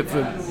it. Did it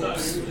for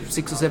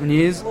 6 or 7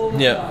 years.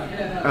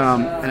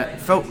 Yeah. And it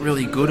felt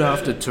really good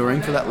after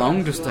touring for that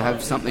long, just to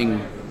have something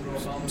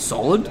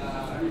solid.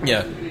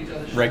 Yeah.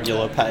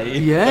 Regular pay.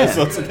 Yeah. Those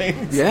sorts of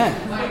things. Yeah.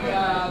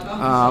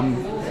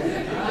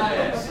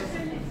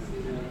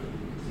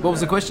 What was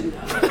the question?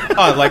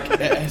 Oh,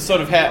 like,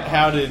 sort of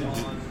how did,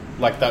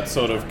 like, that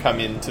sort of come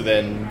into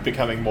then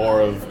becoming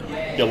more of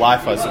your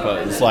life, I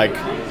suppose? Like,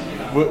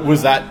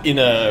 was that in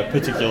a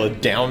particular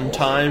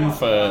downtime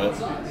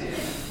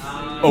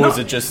or was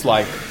it just,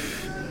 like,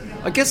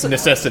 I guess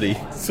necessity,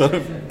 sort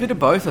of? a bit of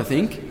both, I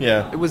think.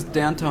 Yeah. It was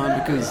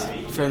downtime because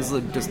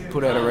Frenzler just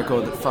put out a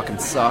record that fucking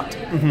sucked.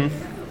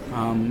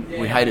 Mm-hmm.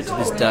 We hate it to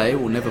this day.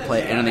 We'll never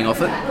play anything off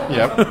it.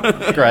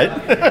 Yep. Great.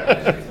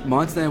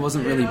 Mindsnare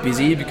wasn't really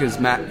busy because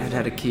Matt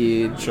had a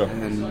kid. Sure.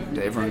 And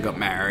everyone got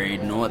married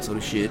and all that sort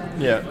of shit.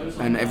 Yeah.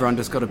 And everyone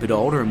just got a bit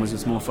older and was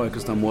just more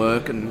focused on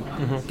work and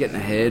getting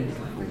ahead,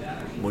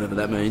 whatever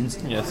that means.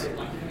 Yes.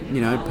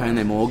 You know, paying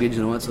their mortgage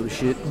and all that sort of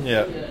shit.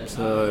 Yeah.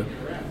 So,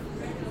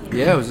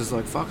 yeah, I was just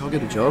like, fuck, I'll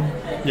get a job.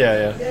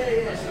 Yeah,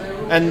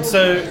 yeah. And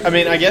so, I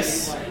mean, I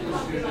guess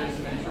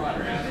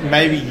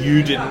maybe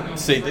you didn't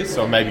see this,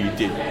 or maybe you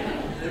did,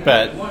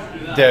 but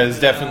there's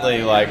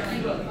definitely, like,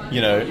 you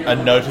know, a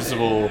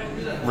noticeable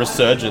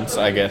resurgence,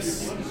 I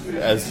guess,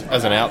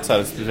 as an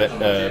outsider's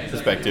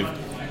perspective,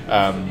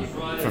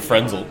 for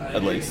Frenzl,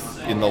 at least,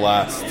 in the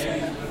last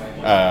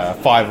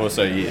 5 or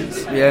so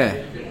years.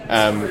 Yeah.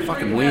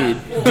 Fucking weird.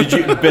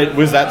 But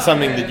was that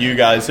something that you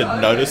guys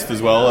had noticed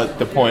as well at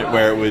the point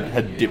where it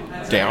had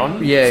dipped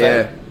down? Yeah, say?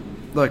 yeah.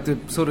 Like the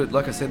sort of,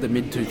 like I said, the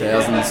mid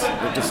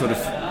 2000s, it just sort of,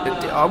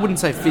 I wouldn't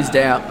say fizzed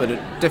out, but it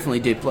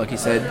definitely dipped, like you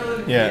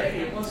said. Yeah.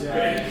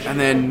 And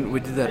then we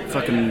did that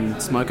fucking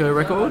Smoko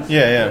record.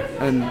 Yeah,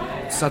 yeah.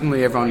 And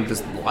suddenly everyone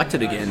just liked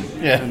it again.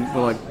 Yeah. And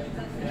we're like,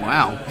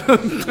 wow.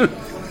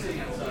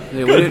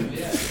 Yeah,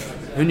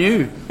 who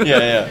knew? Yeah,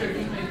 yeah.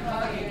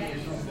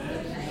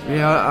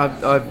 Yeah,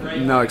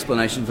 I've no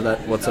explanation for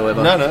that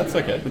whatsoever. No, that's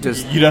okay.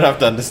 Just- you don't have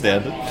to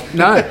understand it.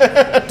 No,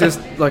 just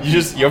like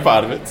You're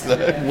part of it.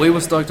 So. we were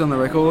stoked on the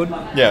record.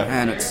 Yeah.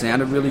 And it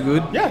sounded really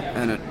good. Yeah.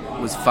 And it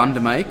was fun to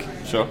make.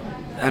 Sure.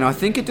 And I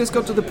think it just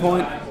got to the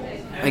point,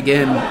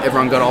 again,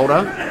 everyone got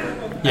older.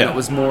 Yeah. And it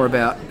was more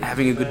about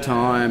having a good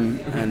time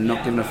and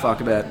not giving a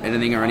fuck about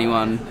anything or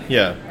anyone.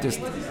 Yeah. Just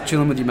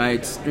chilling with your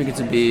mates, drinking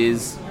some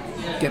beers,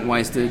 getting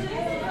wasted,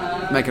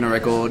 making a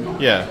record.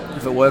 Yeah.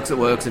 If it works, it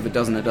works. If it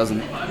doesn't, it doesn't.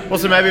 Well,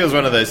 so maybe it was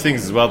one of those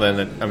things as well then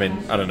that, I mean,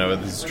 I don't know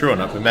whether this is true or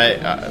not, but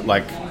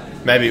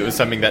maybe it was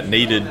something that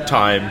needed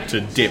time to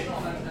dip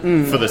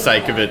for the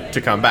sake of it to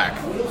come back,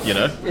 you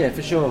know? Yeah,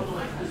 for sure.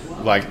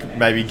 Like,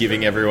 maybe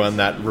giving everyone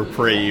that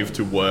reprieve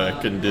to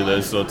work and do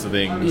those sorts of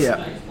things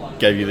Yeah.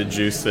 gave you the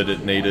juice that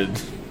it needed.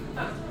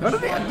 I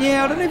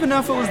don't even know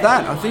if it was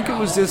that. I think it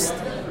was just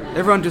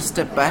everyone just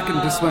stepped back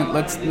and just went,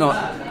 let's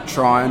not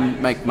try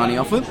and make money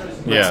off it.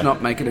 Let's Yeah.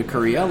 not make it a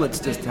career. Let's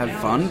just have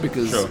fun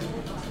because Sure.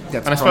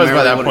 that's And I suppose by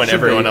primarily that what it point should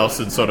everyone be. else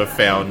had sort of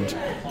found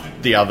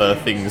the other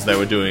things they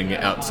were doing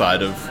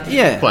outside of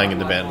Yeah. playing in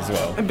the band as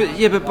well.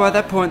 But by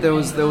that point there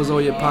was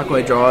all your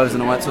Parkway Drives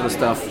and all that sort of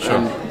stuff. Sure.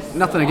 And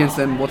nothing against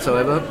them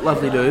whatsoever.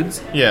 Lovely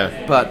dudes. Yeah.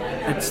 But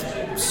it's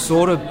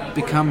sort of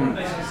become,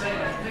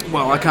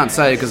 well, I can't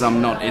say because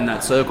I'm not in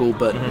that circle,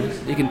 but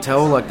you can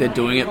tell like they're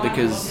doing it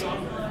because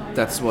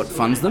that's what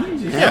funds them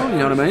now, Yeah. you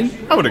know what I mean?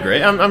 I would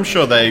agree. I'm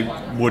sure they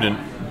wouldn't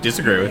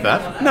disagree with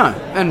that. No,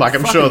 and Like,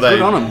 I'm fucking sure they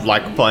good on 'em.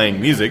 like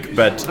playing music,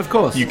 but Of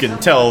course. you can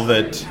tell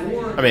that,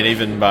 I mean,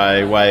 even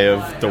by way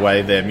of the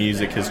way their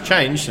music has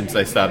changed since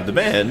they started the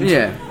band,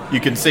 Yeah.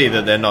 you can see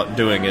that they're not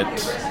doing it,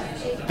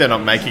 they're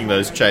not making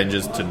those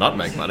changes to not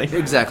make money.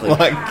 Exactly.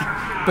 Like,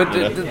 But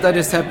Yeah. they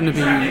just happen to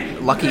be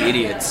lucky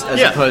idiots as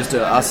Yeah. opposed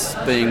to us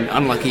being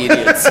unlucky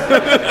idiots.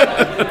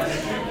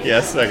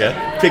 yes, okay.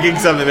 Picking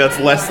something that's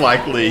less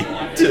likely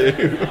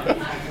to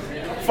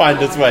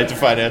find its way to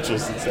financial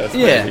success.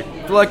 Yeah, maybe.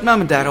 like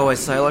mum and dad always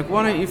say, like,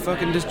 why don't you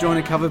fucking just join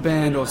a cover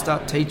band or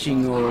start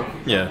teaching or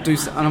Yeah. do?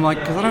 And I'm like,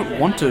 because I don't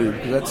want to.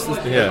 'Cause that's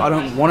just, Yeah. I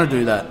don't want to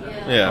do that.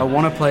 Yeah. I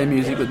want to play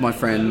music with my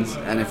friends,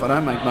 and if I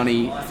don't make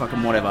money,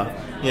 fucking whatever.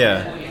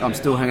 Yeah. I'm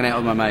still hanging out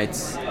with my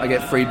mates. I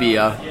get free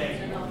beer.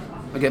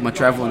 I get my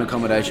travel and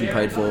accommodation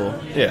paid for.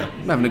 Yeah.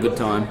 I'm having a good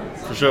time.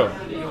 For sure.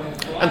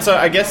 And so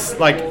I guess,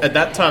 like, at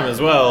that time as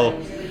well,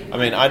 I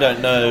mean, I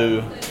don't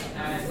know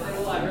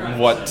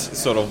what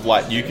sort of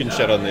light you can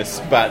shed on this,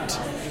 but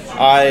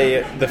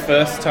the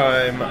first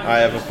time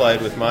I ever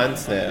played with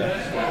Mindsnare,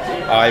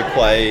 I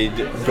played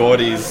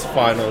Gordy's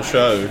final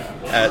show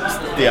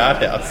at the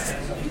Art House.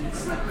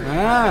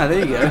 Ah, there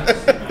you go.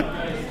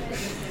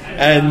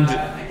 And,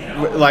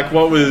 like,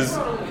 what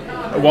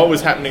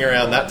was happening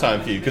around that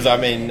time for you? Because, I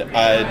mean,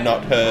 I had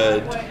not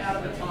heard...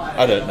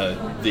 I don't know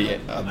the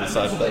other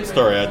side of that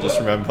story. I just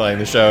remember playing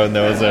the show and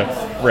there was a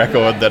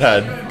record that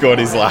had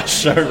Gordy's last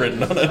show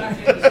written on it.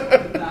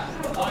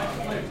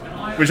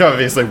 Which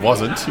obviously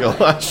wasn't your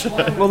last show.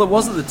 Well, it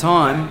was at the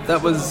time.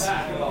 That was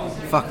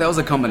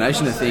a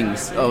combination of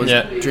things. I was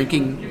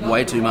drinking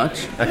way too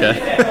much.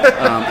 Okay.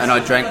 And I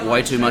drank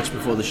way too much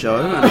before the show,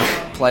 and I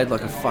played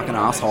like a fucking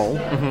asshole.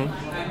 Mm-hmm.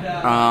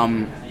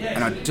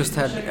 And I just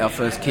had our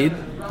first kid.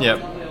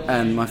 Yep.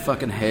 And my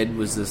fucking head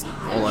was just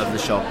all over the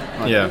shop.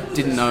 I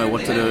didn't know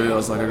what to do. I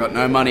was like, I got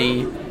no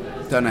money,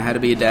 don't know how to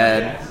be a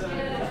dad,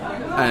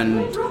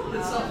 and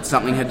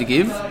something had to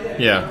give.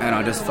 Yeah. And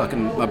I just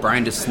my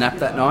brain just snapped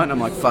that night, and I'm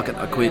like, fuck it,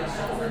 I quit.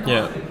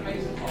 Yeah.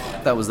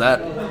 That was that.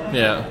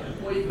 Yeah.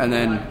 And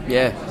then,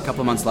 a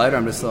couple of months later,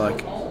 I'm just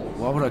like,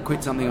 why would I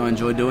quit something I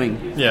enjoy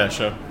doing? Yeah,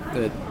 sure.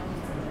 But,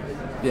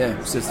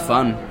 it's just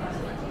fun.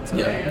 So,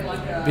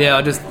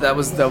 that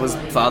was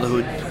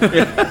fatherhood.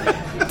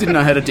 Didn't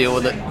know how to deal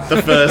with it.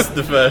 The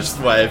first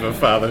wave of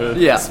fatherhood.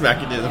 Yeah.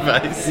 Smacking you in the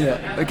face.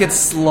 Yeah. It gets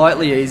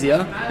slightly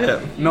easier.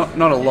 Yeah. Not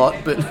a lot,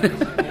 but...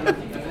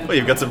 Well,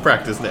 you've got some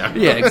practice now.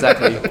 Yeah,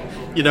 exactly.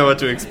 You know what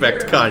to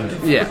expect, kind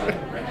of. Yeah.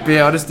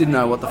 But I just didn't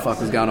know what the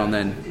fuck was going on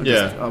then.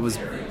 I was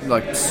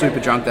like super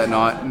drunk that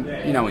night. And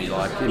you know what you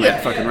like. You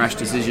make fucking rash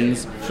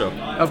decisions. Sure.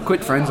 I've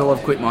quit Friendsal,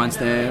 I've quit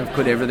Mindsnare, I've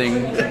quit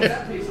everything.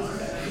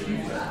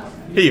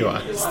 Here you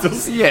are. Still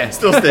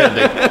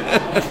standing.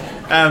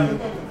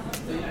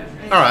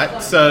 All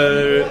right,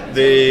 so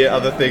the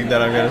other thing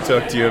that I'm going to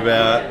talk to you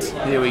about...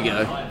 Here we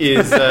go.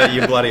 ...is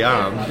your bloody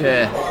arm.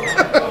 Yeah.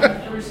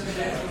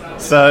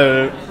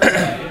 So,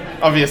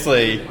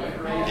 obviously,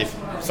 if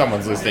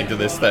someone's listening to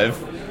this, they've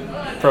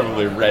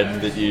probably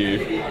read that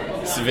you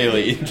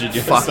severely injured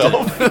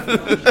yourself.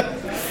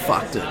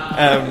 Fucked it.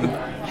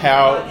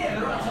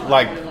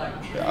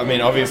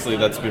 Obviously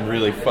that's been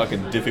really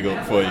fucking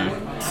difficult for you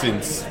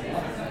since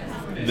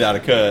that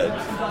occurred.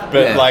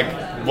 But,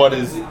 what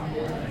is...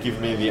 Give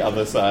me the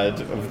other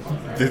side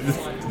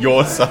of...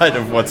 your side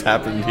of what's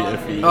happened here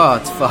for you. Oh,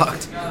 it's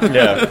fucked.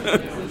 Yeah.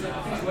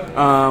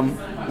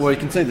 Well, you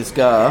can see the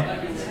scar.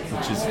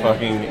 Which is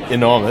fucking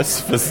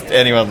enormous for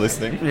anyone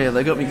listening. Yeah,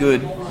 they got me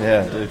good.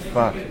 Yeah, dude,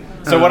 fuck.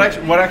 So what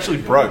actually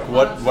broke?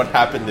 What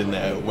happened in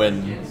there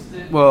when...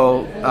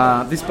 Well,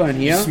 this bone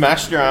here... You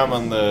smashed your arm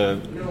on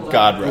the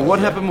guardrail. Well, what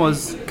happened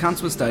was,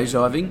 cunts were stage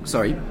diving.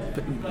 Sorry,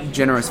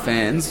 generous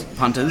fans,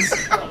 punters,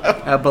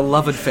 our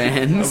beloved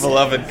fans... Our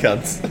beloved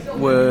cunts.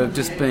 ...were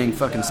just being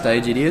fucking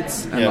stage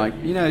idiots. And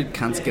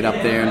cunts get up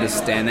there and just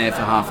stand there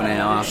for half an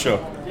hour. Sure.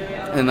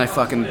 And they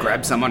fucking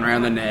grab someone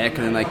around the neck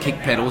and then they kick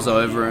pedals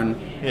over and...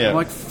 I'm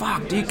like,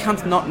 fuck, do you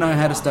cunts not know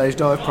how to stage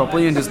dive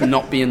properly and just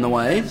not be in the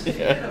way?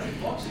 Yeah.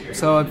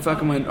 So I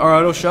fucking went,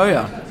 alright, I'll show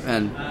you.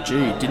 And,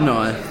 gee, didn't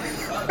I?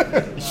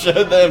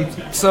 Show them.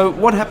 So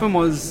what happened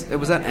was, it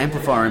was at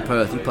Amplifier in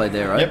Perth. You played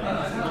there, right? Yep.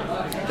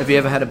 Have you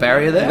ever had a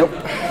barrier there? Nope.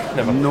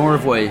 Never. Nor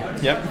have we.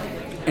 Yep.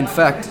 In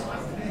fact,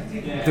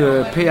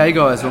 the PA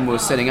guys, when we were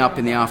setting up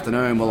in the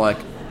afternoon, were like,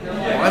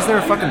 why is there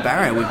a fucking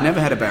barrier? We've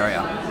never had a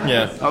barrier.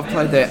 Yeah. I've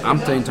played there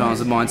umpteen times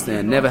at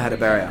Mindsnare, never had a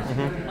barrier.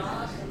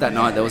 Mm-hmm. That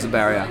night there was a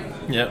barrier.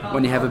 Yeah.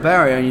 When you have a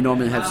barrier, you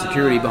normally have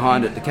security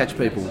behind it to catch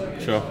people.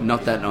 Sure.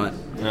 Not that night.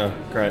 Oh,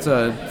 great.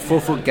 So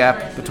 4-foot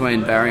gap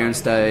between barrier and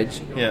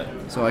stage. Yeah.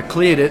 So I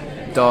cleared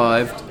it,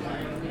 dived,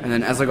 and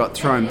then as I got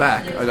thrown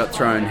back, I got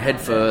thrown head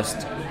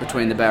first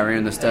between the barrier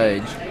and the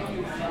stage,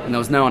 and there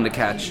was no one to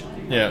catch.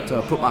 Yeah.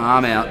 So I put my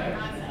arm out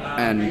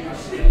and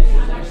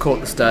caught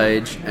the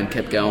stage and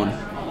kept going.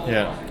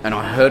 Yeah. And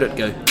I heard it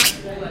go,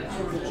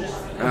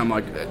 and I'm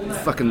like,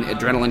 fucking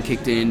adrenaline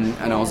kicked in,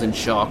 and I was in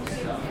shock.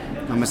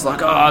 I'm just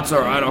like, oh, it's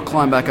alright, I'll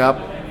climb back up.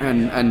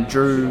 And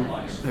Drew,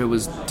 who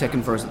was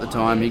teching for us at the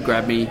time, he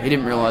grabbed me. He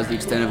didn't realise the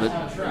extent of it.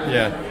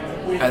 Yeah.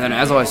 And then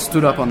as I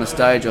stood up on the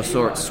stage, I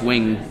saw it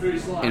swing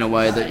in a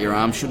way that your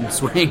arm shouldn't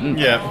swing.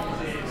 Yeah.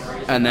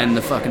 And then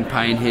the fucking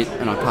pain hit,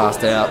 and I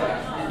passed out.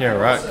 Yeah,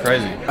 right.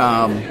 Crazy.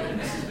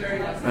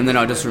 And then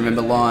I just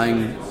remember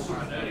lying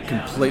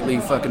completely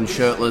fucking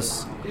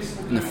shirtless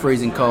in the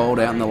freezing cold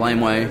out in the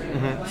laneway,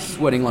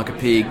 sweating like a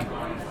pig.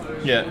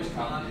 Yeah.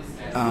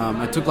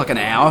 It took like an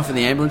hour for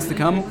the ambulance to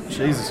come.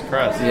 Jesus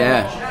Christ.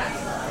 Yeah.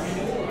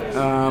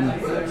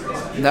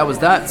 That was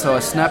that. So I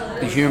snapped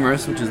the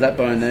humerus, which is that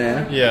bone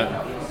there.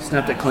 Yeah.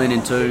 Snapped it clean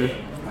in two.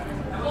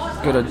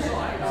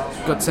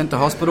 Got sent to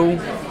hospital.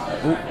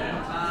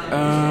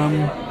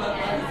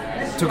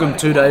 took them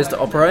 2 days to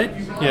operate,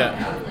 Yeah.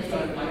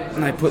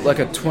 and they put like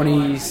a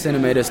 20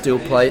 centimeter steel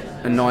plate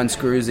and 9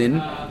 screws in,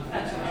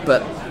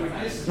 but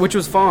which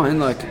was fine.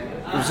 Like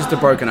it was just a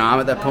broken arm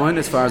at that point,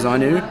 as far as I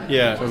knew.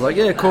 Yeah. So I was like,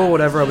 yeah, cool,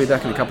 whatever. I'll be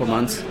back in a couple of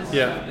months.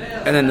 Yeah.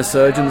 And then the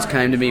surgeons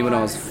came to me when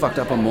I was fucked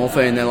up on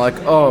morphine. They're like,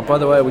 oh, by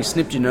the way, we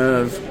snipped your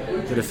nerve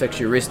that affects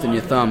your wrist and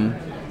your thumb,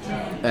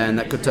 and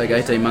that could take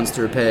 18 months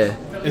to repair.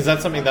 Is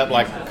that something that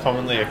like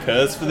commonly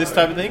occurs for this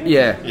type of thing?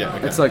 Yeah. Yeah.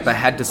 Okay. It's like they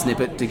had to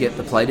snip it to get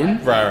the plate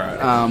in. Right.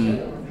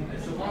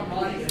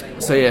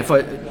 So yeah,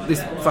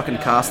 this fucking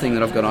cast thing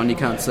that I've got on, you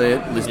can't see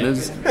it,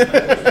 listeners.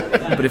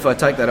 But if I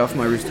take that off,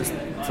 my wrist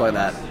it's like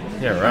that.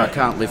 Yeah. I Right.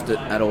 can't lift it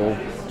at all.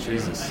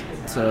 Jesus.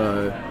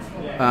 So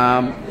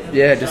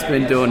yeah, just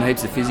been doing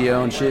heaps of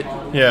physio and shit.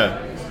 Yeah.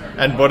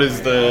 And what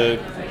is the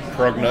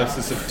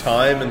prognosis of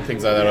time and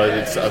things like that? Or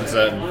it's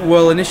uncertain.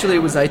 Well, initially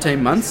it was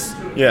 18 months,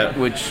 Yeah.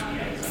 which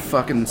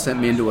fucking sent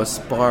me into a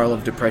spiral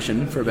of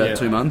depression for about Yeah.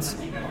 2 months.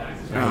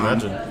 I can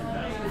imagine.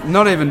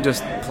 Not even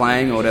just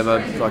playing or whatever.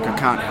 Like I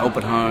can't help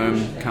at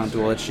home, can't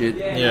do all that shit.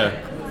 Yeah.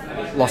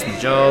 Lost my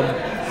job.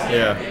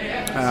 Yeah.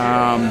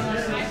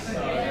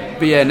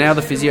 But yeah, now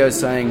the physio is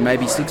saying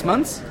maybe 6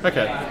 months.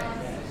 Okay.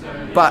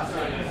 But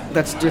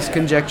that's just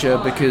conjecture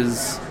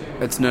because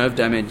it's nerve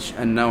damage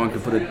and no one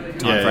could put a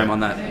time frame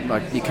on that.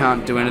 Like you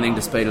can't do anything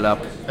to speed it up.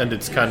 And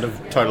it's kind of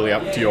totally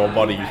up to your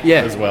body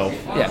Yeah. as well.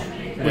 Yeah.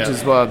 Which Yeah.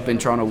 is why I've been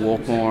trying to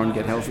walk more and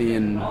get healthy,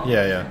 and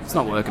Yeah. it's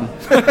not working.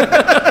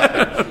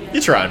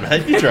 You're trying,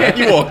 mate. You're trying.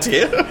 You walked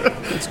here.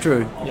 It's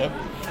true. Yep.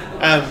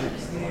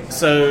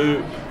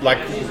 So, like,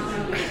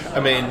 I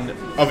mean,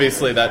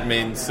 obviously that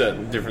means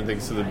certain different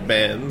things to the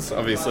bands.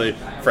 Obviously,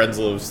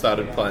 Frenzal have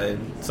started playing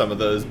some of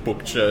those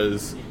booked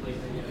shows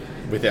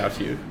without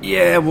you.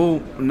 Yeah,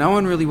 well, no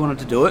one really wanted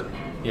to do it.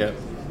 Yeah.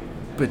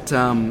 But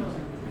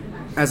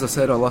as I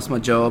said, I lost my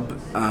job.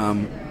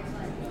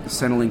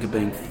 Centrelink are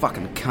being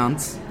fucking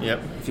cunts. Yep.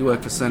 If you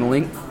work for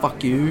Centrelink,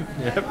 fuck you.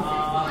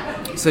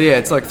 Yep. So yeah,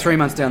 it's like 3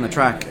 months down the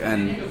track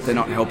and they're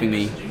not helping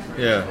me.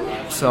 Yeah.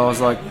 So I was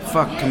like,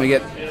 fuck, can we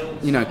get,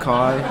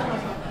 Kai?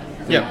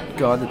 The Yep.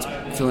 guy that's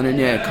filling in?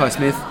 Yeah, Kai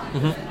Smith.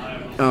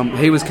 Mm-hmm.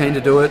 He was keen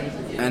to do it,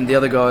 and the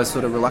other guys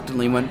sort of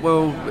reluctantly went,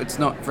 well, it's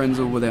not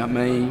Frenzal without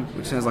me,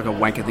 which sounds like a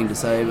wanker thing to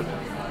say, but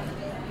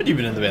But you've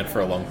been in the band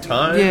for a long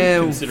time. yeah,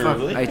 well,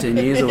 Considerably. fuck, 18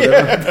 years or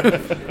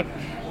whatever.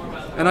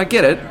 And I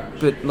get it,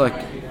 but like,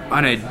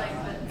 I need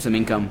some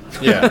income.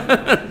 Yeah.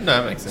 No,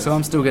 that makes sense. So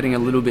I'm still getting a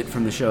little bit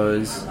from the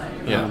shows.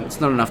 Yeah. It's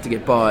not enough to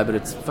get by, but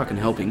it's fucking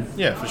helping.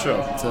 Yeah, for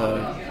sure.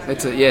 So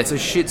it's a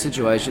shit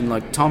situation.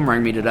 Like Tom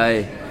rang me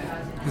today.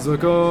 He's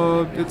like,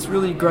 oh, it's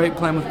really great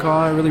playing with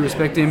Kai. I really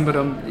respect him, but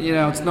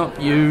it's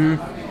not you.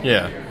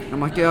 Yeah.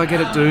 I'm like, yeah, I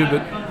get it, dude,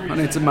 but I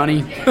need some money.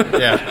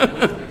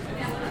 Yeah.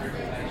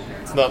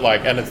 It's not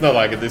like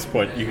at this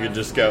point you can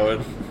just go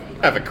and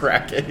have a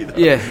crack either.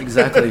 Yeah,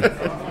 exactly.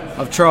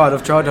 I've tried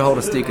to hold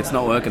a stick. It's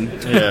not working.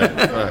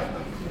 Yeah.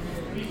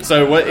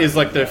 So what is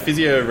like the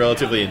physio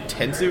relatively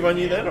intensive on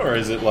you then, or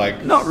is it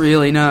like Not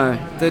really, no.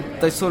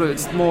 They sort of,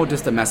 it's more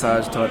just a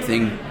massage type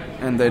thing,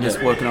 and they're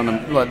just working on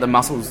them, like the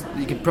muscles.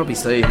 You can probably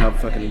see how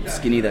fucking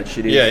skinny that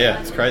shit is. Yeah,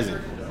 it's crazy.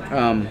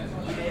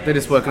 They're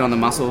just working on the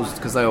muscles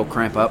because they all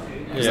cramp up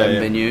because they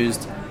haven't been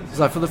used. It's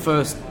like for the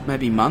first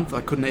maybe month,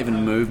 I couldn't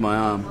even move my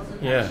arm.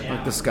 Yeah.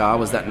 Like the scar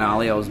was that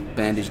gnarly. I was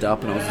bandaged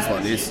up and I was just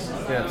like this.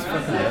 Yeah, it's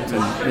fucking mental.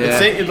 Yeah.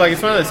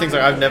 It's one of those things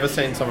like I've never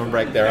seen someone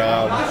break their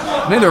arm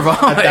Neither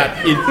have I.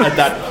 at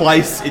that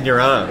place in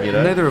your arm, you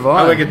know? Neither have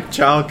I. I work at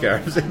childcare.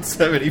 I've seen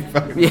so many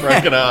fucking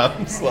broken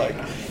arms. Like,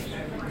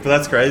 but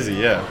that's crazy,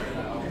 yeah.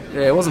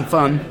 Yeah, it wasn't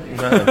fun.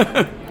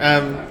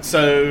 No.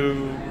 So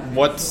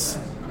what's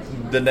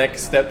the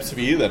next steps for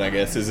you then, I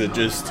guess? Is it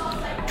just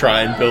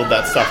try and build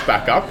that stuff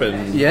back up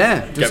and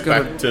Yeah, get just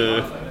back gotta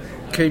to...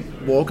 keep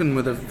walking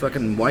with a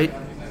fucking weight.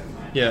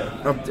 Yeah.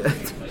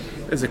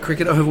 There's a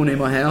cricket oval near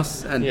my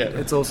house, and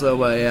it's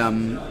also a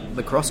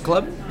lacrosse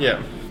club.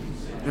 Yeah.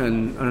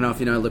 And I don't know if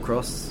you know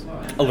lacrosse.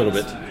 A little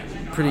bit.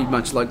 Pretty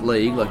much like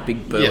league, like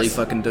big burly Yes.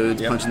 fucking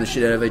dudes punching the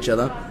shit out of each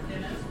other.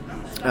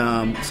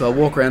 So I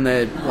walk around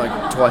there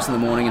like twice in the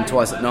morning and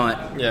twice at night.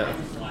 Yeah.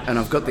 And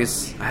I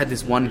had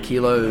this 1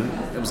 kilo,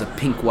 it was a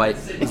pink weight.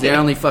 It's the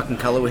only fucking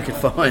colour we could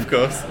find. Of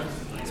course.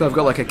 So I've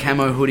got like a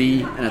camo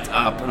hoodie and it's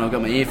up and I've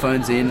got my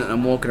earphones in and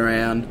I'm walking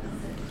around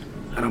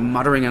and I'm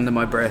muttering under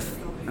my breath.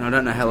 And I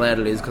don't know how loud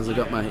it is because I've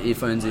got my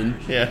earphones in.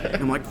 Yeah.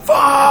 And I'm like,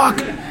 fuck!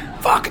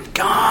 Fucking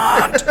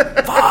cunt!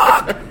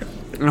 Fuck!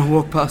 And I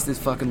walk past this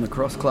fucking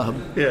lacrosse club.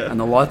 Yeah. And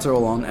the lights are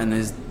all on and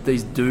there's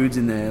these dudes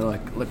in there,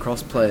 like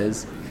lacrosse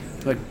players,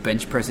 like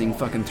bench pressing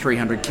fucking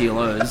 300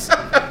 kilos.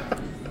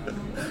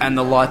 And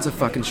the lights are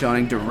fucking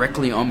shining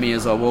directly on me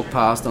as I walk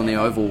past on the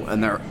oval,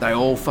 and they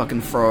all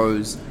fucking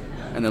froze,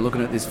 and they're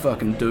looking at this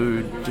fucking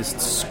dude just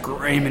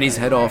screaming his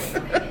head off,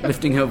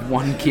 lifting a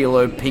 1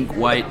 kilo pink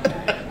weight.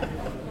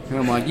 And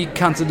I'm like, you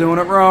cunts are doing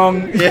it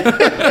wrong. Yeah.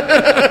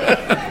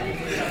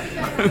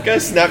 Go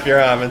snap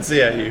your arm and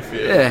see how you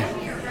feel. Yeah.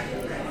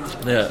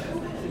 Yeah.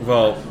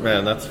 Well,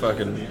 man, that's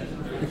fucking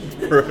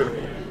brutal.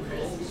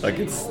 Like,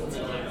 it's...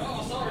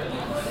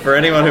 For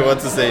anyone who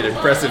wants to see an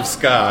impressive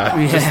scar,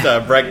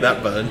 just break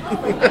that bone.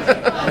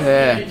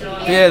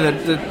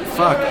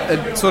 Fuck.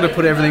 It sort of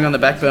put everything on the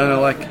back burner.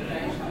 Like,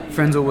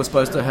 Frenzal was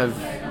supposed to have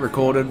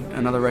recorded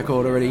another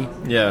record already.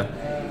 Yeah.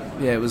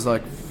 Yeah, it was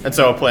like... And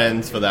so our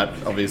plans for that,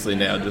 obviously,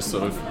 now just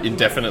sort of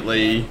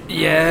indefinitely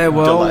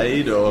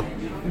delayed, or...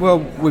 Well,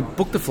 we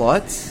booked the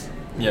flights,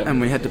 Yep. and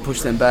we had to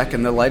push them back,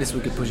 and the latest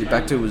we could push it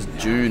back to was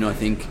June, I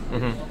think.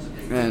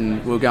 Mm-hmm.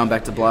 And we were going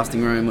back to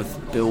Blasting Room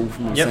with Bill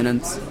from the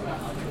Sentence.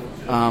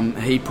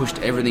 He pushed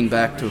everything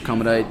back to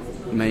accommodate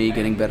me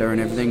getting better and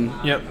everything.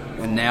 Yep.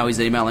 And now he's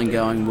emailing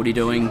going, what are you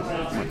doing?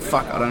 I'm like,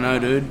 fuck, I don't know,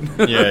 dude.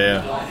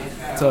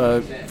 Yeah. So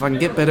if I can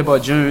get better by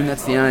June,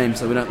 that's the aim,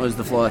 so we don't lose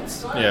the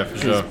flights. Yeah, for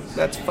sure.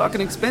 That's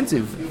fucking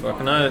expensive.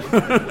 Fucking oath.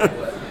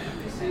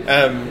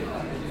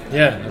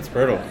 Yeah, that's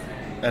brutal.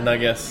 And I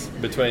guess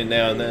between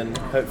now and then,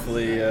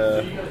 hopefully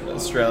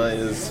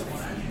Australia's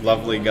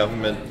lovely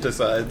government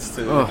decides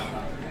to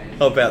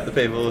help out the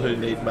people who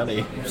need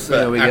money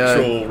for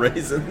actual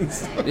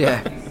reasons.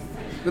 Yeah.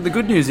 But the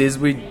good news is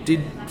we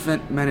did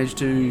manage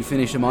to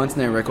finish a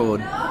Mindsnare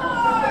record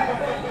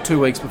 2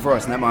 weeks before I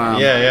snapped my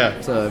arm.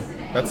 Yeah. So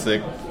that's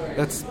sick.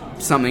 That's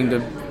something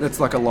that's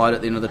like a light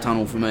at the end of the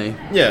tunnel for me.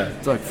 Yeah.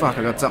 It's like, fuck,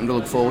 I got something to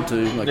look forward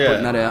to,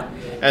 putting that out.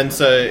 And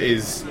so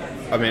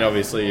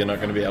obviously you're not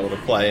going to be able to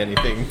play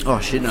anything for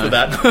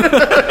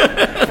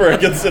that for a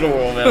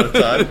considerable amount of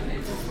time.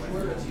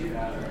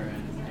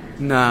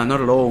 Nah,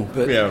 not at all.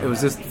 But it was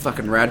just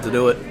fucking rad to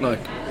do it. Like,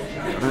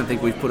 I don't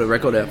think we've put a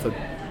record out for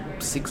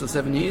 6 or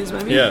 7 years,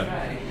 maybe.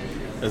 Yeah.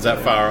 Is that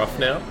far off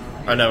now?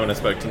 I know when I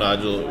spoke to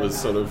Nigel, it was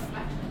sort of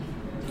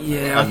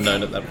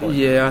unknown at that point.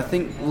 Yeah, I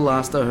think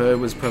last I heard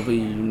was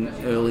probably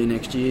early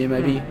next year,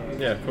 maybe.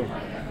 Yeah, cool.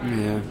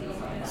 Yeah.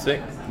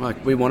 Sick.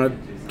 Like, we want to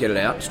get it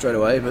out straight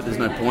away, but there's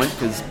no point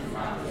because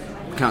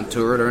we can't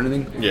tour it or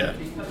anything. Yeah.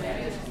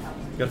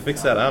 Got to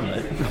fix that arm,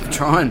 mate. I'm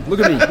trying. Look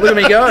at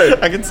me go.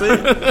 I can see it.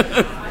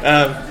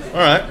 All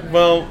right.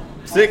 Well,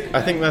 sick.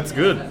 I think that's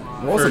good.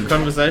 Awesome. For a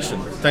conversation.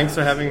 Thanks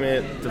for having me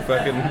at the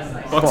fucking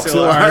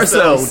Boxhill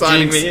RSL,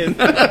 signing me in.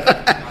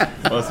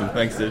 Awesome.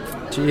 Thanks, dude.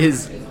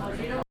 Cheers.